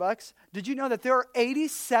Starbucks. Did you know that there are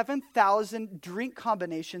 87,000 drink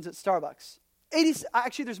combinations at Starbucks?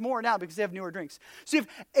 Actually, there's more now because they have newer drinks. So you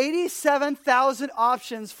have 87,000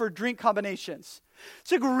 options for drink combinations.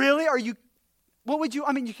 It's like, really? You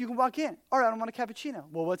can walk in. All right, I want a cappuccino.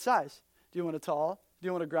 Well, what size? Do you want a tall? Do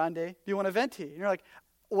you want a grande? Do you want a venti? And you're like,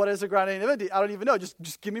 what is a grande and a venti? I don't even know.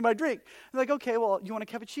 Just give me my drink. I'm like, okay, well, you want a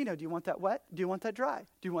cappuccino? Do you want that wet? Do you want that dry?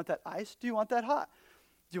 Do you want that iced? Do you want that hot?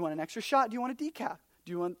 Do you want an extra shot? Do you want a decaf?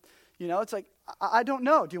 Do you want, it's like, I don't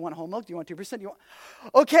know. Do you want whole milk? Do you want 2%?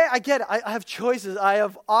 Okay, I get it. I have choices. I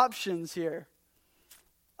have options here.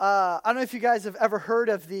 I don't know if you guys have ever heard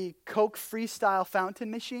of the Coke Freestyle fountain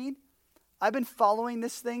machine. I've been following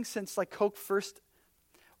this thing since like Coke first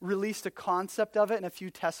released a concept of it in a few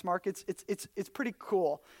test markets. It's pretty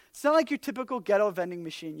cool. It's not like your typical ghetto vending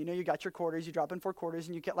machine. You got your quarters, you drop in 4 quarters,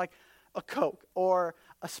 and you get like a Coke or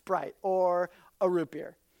a Sprite or a root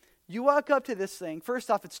beer. You walk up to this thing. First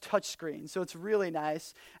off, it's touchscreen, so it's really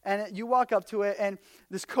nice. And you walk up to it, and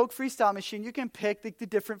this Coke Freestyle machine, you can pick the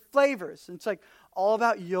different flavors. And it's like all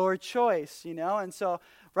about your choice, And so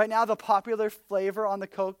right now, the popular flavor on the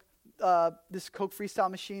Coke, this Coke Freestyle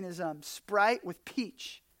machine is Sprite with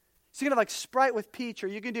peach. So you can have like Sprite with peach, or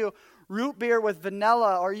you can do root beer with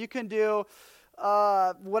vanilla, or you can do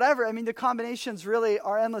whatever. I mean, the combinations really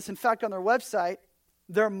are endless. In fact, on their website,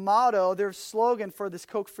 their motto, their slogan for this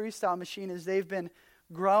Coke Freestyle machine is they've been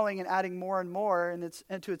growing and adding more and more, and it's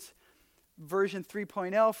into its version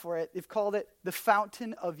 3.0 for it. They've called it the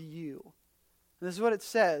Fountain of You. And this is what it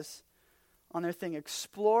says on their thing: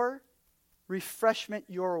 explore refreshment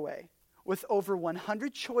your way with over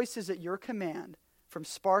 100 choices at your command, from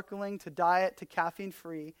sparkling to diet to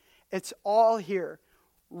caffeine-free. It's all here,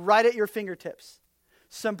 right at your fingertips.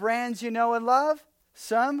 Some brands you know and love,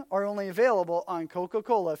 some are only available on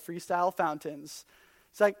Coca-Cola Freestyle fountains.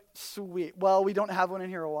 It's like, sweet. Well, we don't have one in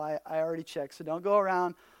here. I already checked, so don't go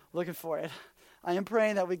around looking for it. I am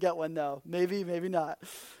praying that we get one, though. Maybe, maybe not.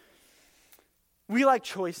 We like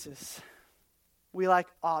choices. We like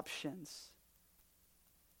options.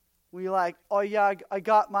 We like, oh yeah, I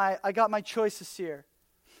got my choices here.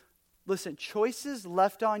 Listen, choices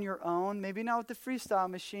left on your own, maybe not with the Freestyle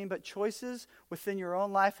machine, but choices within your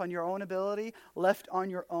own life, on your own ability, left on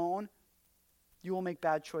your own, you will make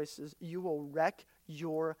bad choices. You will wreck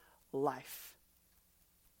your life.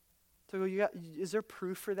 So is there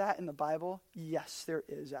proof for that in the Bible? Yes, there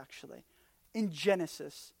is actually. In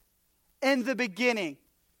Genesis, in the beginning,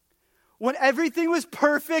 when everything was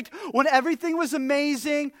perfect, when everything was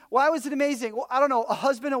amazing. Why was it amazing? Well, I don't know, a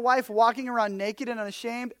husband and wife walking around naked and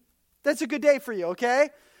unashamed. That's a good day for you, okay?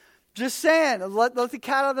 Just saying, let the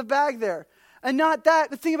cat out of the bag there. And not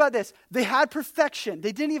that, but think about this. They had perfection.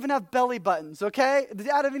 They didn't even have belly buttons, okay? Did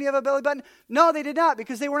Adam and Eve have a belly button? No, they did not,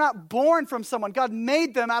 because they were not born from someone. God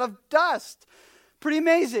made them out of dust. Pretty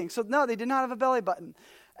amazing. So no, they did not have a belly button.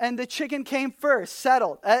 And the chicken came first,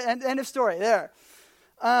 settled. End of story, there.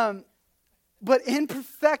 But in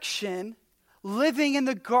perfection, living in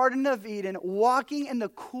the Garden of Eden, walking in the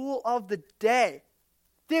cool of the day,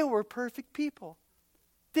 they were perfect people.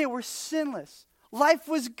 They were sinless. Life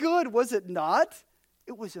was good, was it not?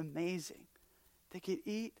 It was amazing. They could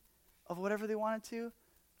eat of whatever they wanted to.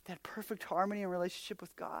 They had perfect harmony and relationship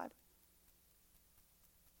with God.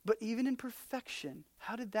 But even in perfection,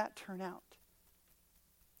 how did that turn out?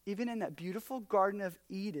 Even in that beautiful Garden of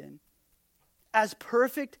Eden, as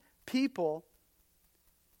perfect people,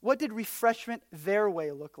 what did refreshment their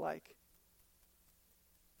way look like?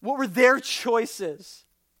 What were their choices?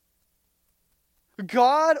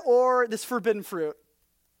 God or this forbidden fruit?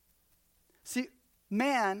 See,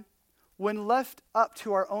 man, when left up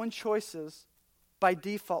to our own choices, by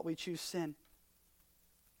default we choose sin.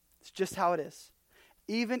 It's just how it is.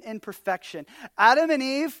 Even in perfection. Adam and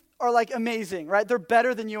Eve are like amazing, right? They're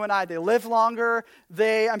better than you and I. They lived longer.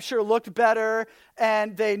 They, I'm sure, looked better.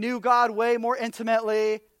 And they knew God way more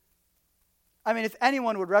intimately. I mean, if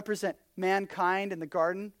anyone would represent mankind in the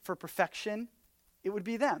garden for perfection, it would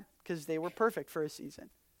be them, because they were perfect for a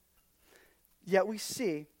season. Yet we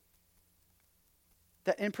see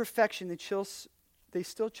that in perfection they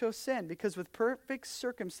still chose sin, because with perfect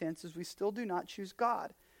circumstances we still do not choose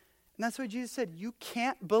God. And that's why Jesus said, you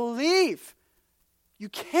can't believe. You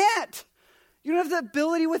can't. You don't have the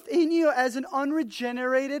ability within you as an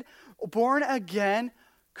unregenerated, born again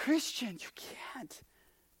Christian. You can't.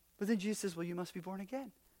 But then Jesus says, well, you must be born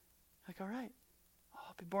again. Like, all right,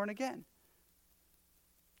 I'll be born again.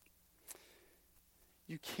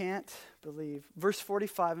 You can't believe. Verse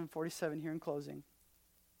 45 and 47 here in closing.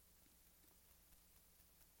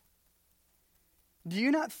 Do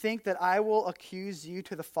you not think that I will accuse you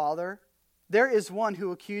to the Father? There is one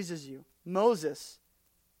who accuses you, Moses,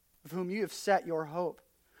 of whom you have set your hope.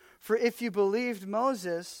 For if you believed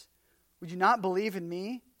Moses, would you not believe in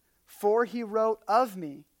me? For he wrote of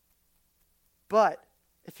me. But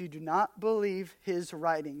if you do not believe his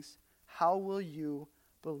writings, how will you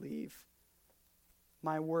believe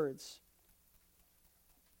my words?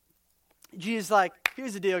 Jesus is like,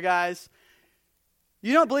 here's the deal, guys.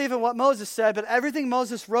 You don't believe in what Moses said, but everything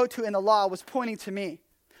Moses wrote to in the law was pointing to me.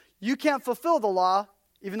 You can't fulfill the law,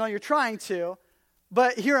 even though you're trying to,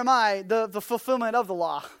 but here am I, the fulfillment of the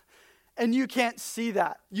law. And you can't see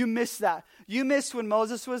that. You miss that. You missed when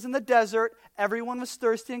Moses was in the desert, everyone was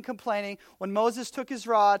thirsty and complaining. When Moses took his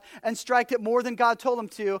rod and struck it more than God told him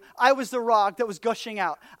to, I was the rock that was gushing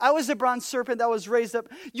out. I was the bronze serpent that was raised up.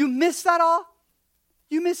 You missed that all?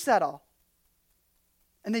 You missed that all.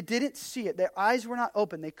 And they didn't see it. Their eyes were not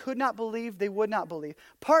open. They could not believe. They would not believe.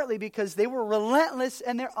 Partly because they were relentless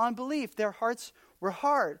in their unbelief. Their hearts were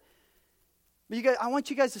hard. But you guys, I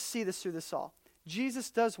want you guys to see this through this all.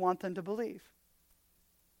 Jesus does want them to believe.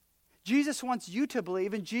 Jesus wants you to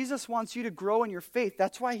believe, and Jesus wants you to grow in your faith.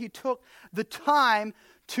 That's why he took the time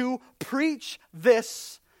to preach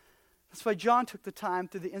this. That's why John took the time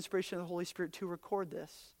through the inspiration of the Holy Spirit to record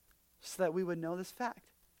this, so that we would know this fact,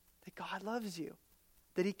 that God loves you,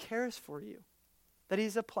 that he cares for you, that he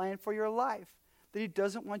has a plan for your life, that he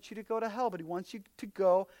doesn't want you to go to hell, but he wants you to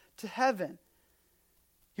go to heaven.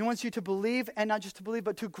 He wants you to believe, and not just to believe,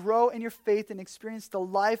 but to grow in your faith and experience the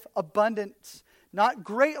life abundance. Not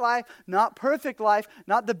great life, not perfect life,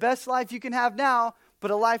 not the best life you can have now, but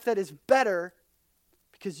a life that is better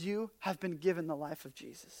because you have been given the life of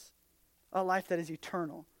Jesus. A life that is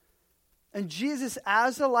eternal. And Jesus,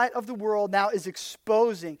 as the light of the world, now is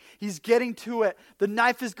exposing. He's getting to it. The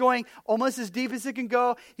knife is going almost as deep as it can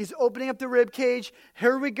go. He's opening up the rib cage.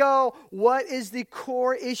 Here we go. What is the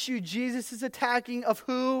core issue Jesus is attacking of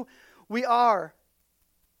who we are?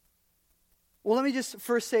 Well, let me just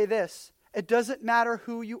first say this. It doesn't matter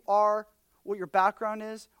who you are, what your background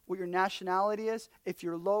is, what your nationality is, if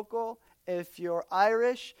you're local, if you're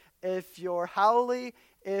Irish, if you're Howley,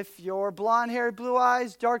 if you're blonde hair, blue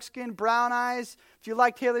eyes, dark skin, brown eyes, if you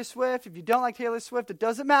like Taylor Swift, if you don't like Taylor Swift, it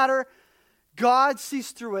doesn't matter. God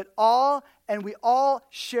sees through it all, and we all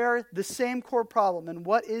share the same core problem. And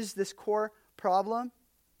what is this core problem?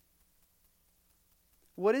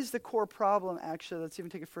 What is the core problem, actually? Let's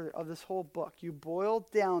even take it further, of this whole book. You boil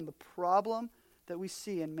down the problem that we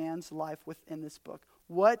see in man's life within this book.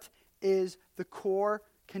 What is the core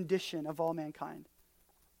condition of all mankind?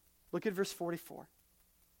 Look at verse 44.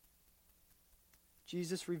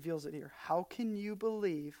 Jesus reveals it here. How can you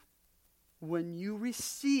believe when you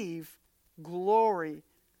receive glory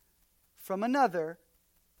from another.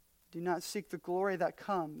 Do not seek the glory that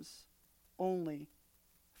comes only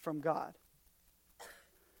from God.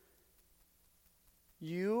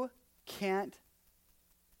 You can't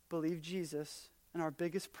believe Jesus, and our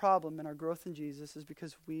biggest problem in our growth in Jesus is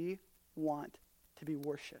because we want to be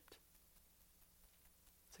worshipped.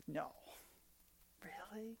 It's like, no.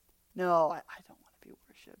 Really? No, I don't want to be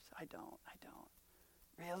worshipped. I don't.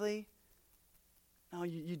 Really? No,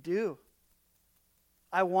 you do.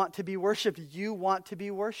 I want to be worshipped. You want to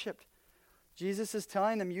be worshipped. Jesus is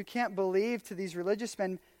telling them, you can't believe to these religious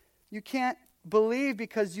men. You can't believe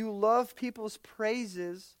because you love people's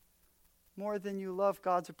praises more than you love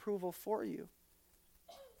God's approval for you.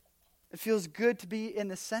 It feels good to be in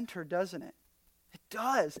the center, doesn't it? It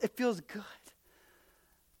does. It feels good.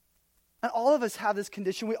 And all of us have this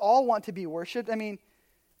condition. We all want to be worshipped. I mean,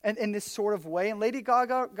 and in this sort of way. And Lady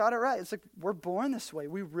Gaga got it right. It's like we're born this way.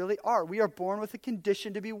 We really are. We are born with a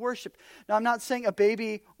condition to be worshipped. Now, I'm not saying a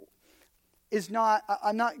baby is not,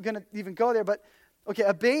 I'm not going to even go there, but okay,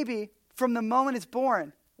 a baby from the moment it's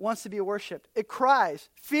born wants to be worshipped. It cries,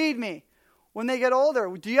 feed me. When they get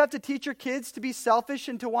older, do you have to teach your kids to be selfish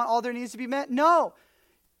and to want all their needs to be met? No.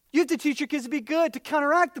 You have to teach your kids to be good, to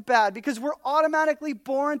counteract the bad, because we're automatically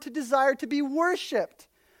born to desire to be worshipped.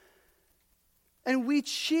 And we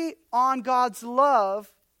cheat on God's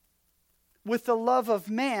love with the love of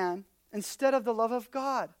man instead of the love of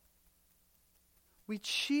God. We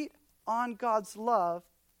cheat on God's love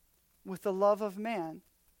with the love of man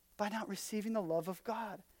by not receiving the love of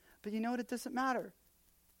God. But you know what? It doesn't matter.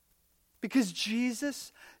 Because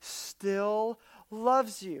Jesus still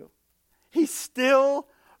loves you. He still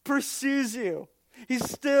pursues you. He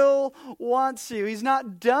still wants you. He's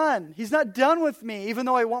not done. He's not done with me, even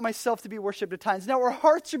though I want myself to be worshipped at times. Now, our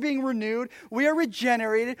hearts are being renewed. We are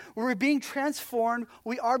regenerated. We're being transformed.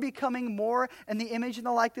 We are becoming more in the image and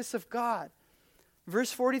the likeness of God.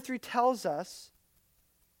 Verse 43 tells us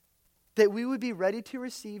that we would be ready to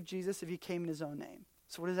receive Jesus if he came in his own name.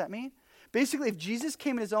 So what does that mean? Basically, if Jesus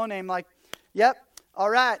came in his own name, like, yep, all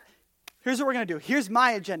right, here's what we're going to do. Here's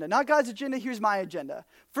my agenda. Not God's agenda, here's my agenda.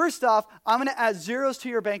 First off, I'm going to add zeros to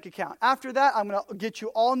your bank account. After that, I'm going to get you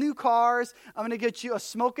all new cars. I'm going to get you a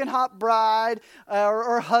smoking hot bride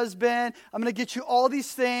or husband. I'm going to get you all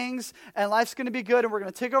these things, and life's going to be good, and we're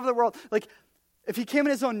going to take over the world. Like, if he came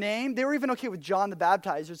in his own name, they were even okay with John the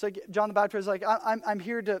Baptizer. It's like John the Baptizer is like, I'm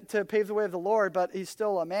here to pave the way of the Lord, but he's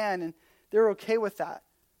still a man, and they're okay with that.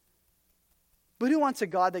 But who wants a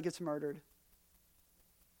God that gets murdered?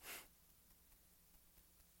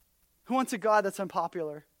 Who wants a God that's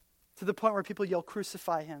unpopular to the point where people yell,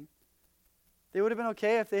 crucify him? They would have been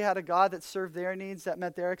okay if they had a God that served their needs, that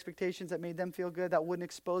met their expectations, that made them feel good, that wouldn't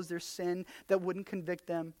expose their sin, that wouldn't convict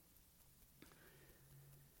them.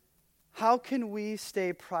 How can we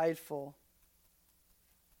stay prideful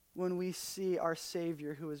when we see our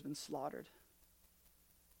Savior who has been slaughtered?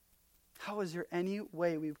 How is there any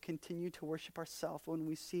way we continue to worship ourselves when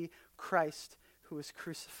we see Christ who is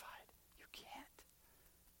crucified? You can't.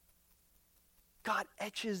 God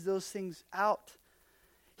etches those things out.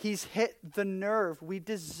 He's hit the nerve. We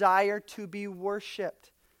desire to be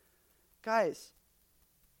worshipped. Guys,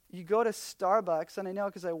 you go to Starbucks, and I know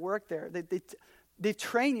because I work there, they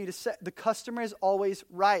train you to say the customer is always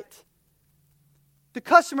right. The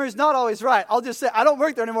customer is not always right. I'll just say, I don't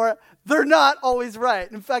work there anymore. They're not always right.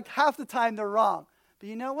 In fact, half the time they're wrong. But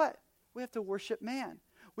you know what? We have to worship man.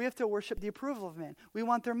 We have to worship the approval of man. We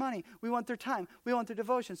want their money. We want their time. We want their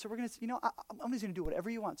devotion. So we're going to, I'm just going to do whatever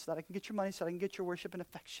you want so that I can get your money, so that I can get your worship and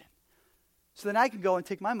affection. So then I can go and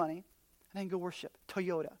take my money and I can go worship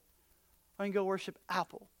Toyota. Or I can go worship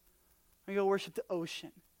Apple. Or I can go worship the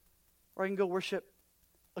ocean. Or I can go worship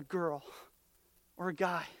a girl or a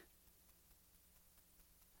guy.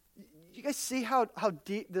 You guys see how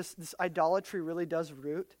deep this idolatry really does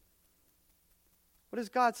root? What does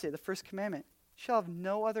God say? The first commandment, you shall have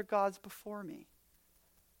no other gods before me.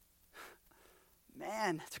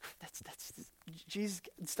 Man, that's Jesus.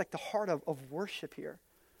 It's like the heart of worship here.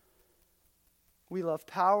 We love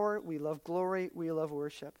power, we love glory, we love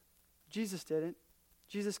worship. Jesus didn't.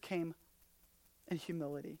 Jesus came in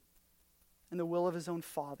humility, in the will of his own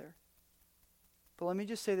Father. But let me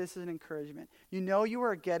just say this as an encouragement. You know you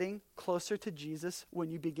are getting closer to Jesus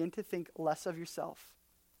when you begin to think less of yourself.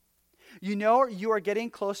 You know you are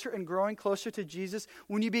getting closer and growing closer to Jesus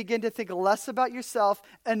when you begin to think less about yourself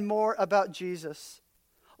and more about Jesus.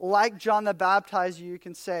 Like John the Baptizer, you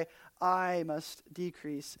can say, I must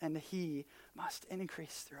decrease and he must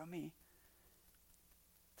increase through me.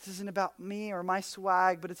 This isn't about me or my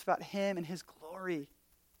swag, but it's about him and his glory.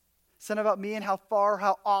 It's not about me and how far,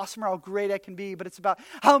 how awesome, or how great I can be, but it's about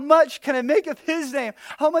how much can I make of his name?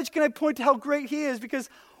 How much can I point to how great he is? Because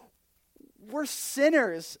we're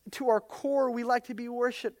sinners to our core. We like to be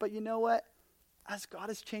worshiped, but you know what? As God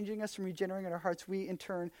is changing us and regenerating our hearts, we in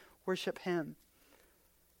turn worship him.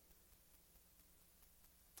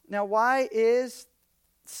 Now, why is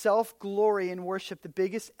self-glory in worship the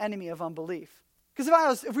biggest enemy of unbelief?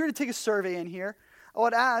 Because if we were to take a survey in here, we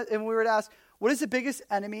were to ask, what is the biggest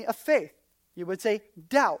enemy of faith? You would say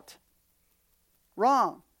doubt.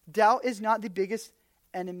 Wrong. Doubt is not the biggest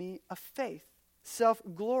enemy of faith.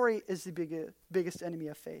 Self-glory is the biggest enemy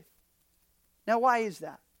of faith. Now, why is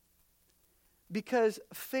that? Because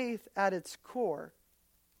faith at its core,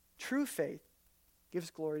 true faith,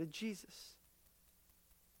 gives glory to Jesus.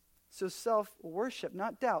 So self-worship,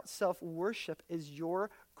 not doubt, self-worship is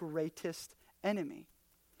your greatest enemy.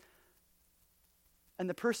 And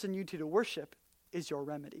the person you need to worship is your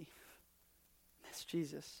remedy. That's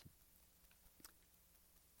Jesus.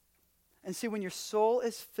 And see, when your soul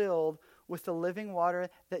is filled with the living water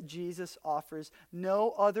that Jesus offers,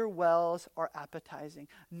 no other wells are appetizing.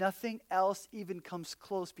 Nothing else even comes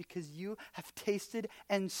close, because you have tasted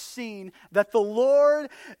and seen that the Lord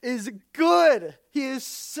is good. He is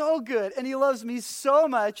so good, and he loves me so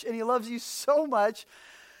much, and he loves you so much.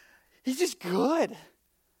 He's just good.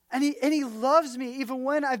 And he loves me even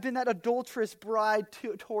when I've been that adulterous bride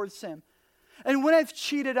towards him. And when I've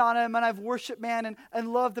cheated on him and I've worshiped man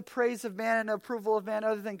and loved the praise of man and approval of man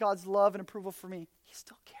other than God's love and approval for me, he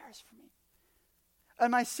still cares for me.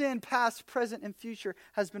 And my sin, past, present, and future,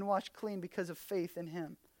 has been washed clean because of faith in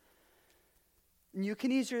him. And you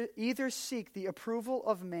can either seek the approval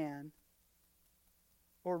of man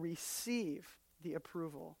or receive the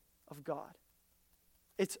approval of God.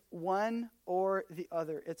 It's one or the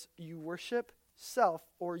other. It's you worship self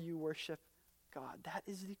or you worship God. That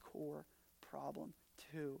is the core problem to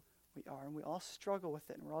who we are. And we all struggle with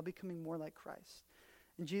it. And we're all becoming more like Christ.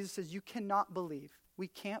 And Jesus says, you cannot believe. We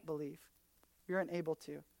can't believe. You're unable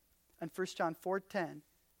to. And 1 John 4:10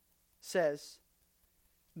 says,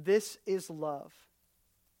 this is love.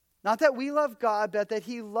 Not that we love God, but that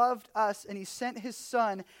he loved us and he sent his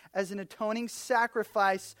son as an atoning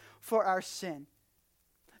sacrifice for our sin.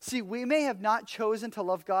 See, we may have not chosen to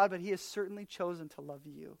love God, but he has certainly chosen to love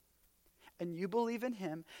you. And you believe in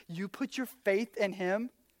him, you put your faith in him,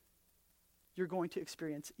 you're going to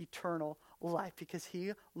experience eternal life because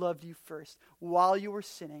he loved you first while you were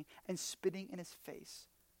sinning and spitting in his face.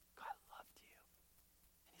 God loved you,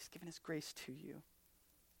 and he's given his grace to you.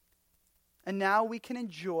 And now we can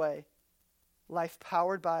enjoy life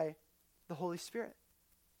powered by the Holy Spirit.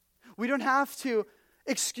 We don't have to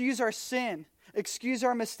excuse our sin, excuse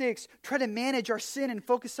our mistakes, try to manage our sin and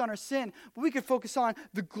focus on our sin. But we could focus on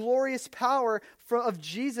the glorious power of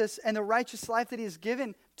Jesus and the righteous life that he has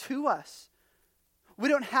given to us. We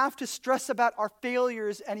don't have to stress about our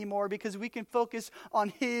failures anymore because we can focus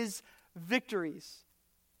on his victories.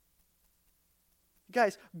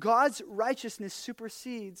 Guys, God's righteousness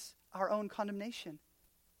supersedes our own condemnation.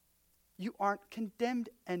 You aren't condemned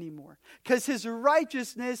anymore because his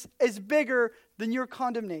righteousness is bigger than your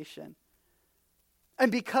condemnation. And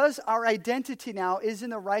because our identity now is in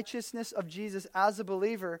the righteousness of Jesus as a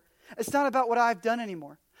believer, it's not about what I've done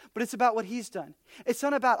anymore, but it's about what he's done. It's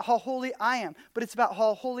not about how holy I am, but it's about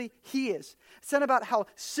how holy he is. It's not about how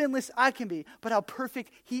sinless I can be, but how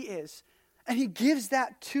perfect he is. And he gives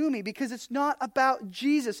that to me because it's not about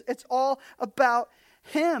Jesus. It's all about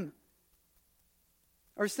him.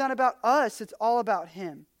 Or it's not about us. It's all about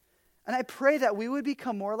him. And I pray that we would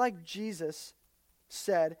become more like Jesus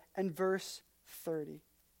said in verse 30.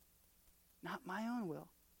 Not my own will,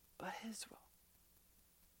 but his will.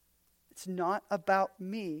 It's not about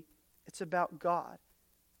me. It's about God.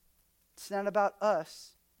 It's not about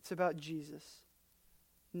us. It's about Jesus.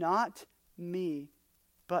 Not me,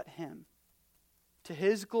 but him. To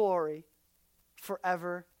his glory,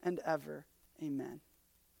 forever and ever. Amen.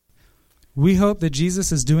 We hope that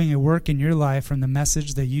Jesus is doing a work in your life from the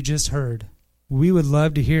message that you just heard. We would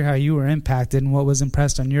love to hear how you were impacted and what was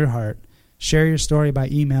impressed on your heart. Share your story by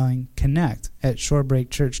emailing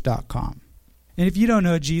connect@shorebreakchurch.com. And if you don't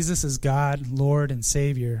know Jesus as God, Lord, and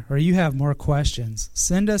Savior, or you have more questions,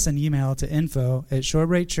 send us an email to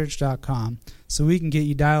info@shorebreakchurch.com so we can get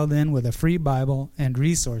you dialed in with a free Bible and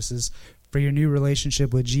resources for your new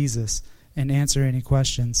relationship with Jesus and answer any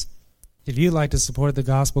questions. If you'd like to support the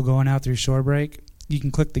gospel going out through Shorebreak, you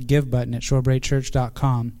can click the Give button at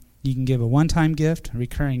shorebreakchurch.com. You can give a one-time gift, a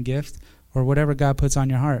recurring gift, or whatever God puts on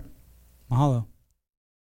your heart. Mahalo.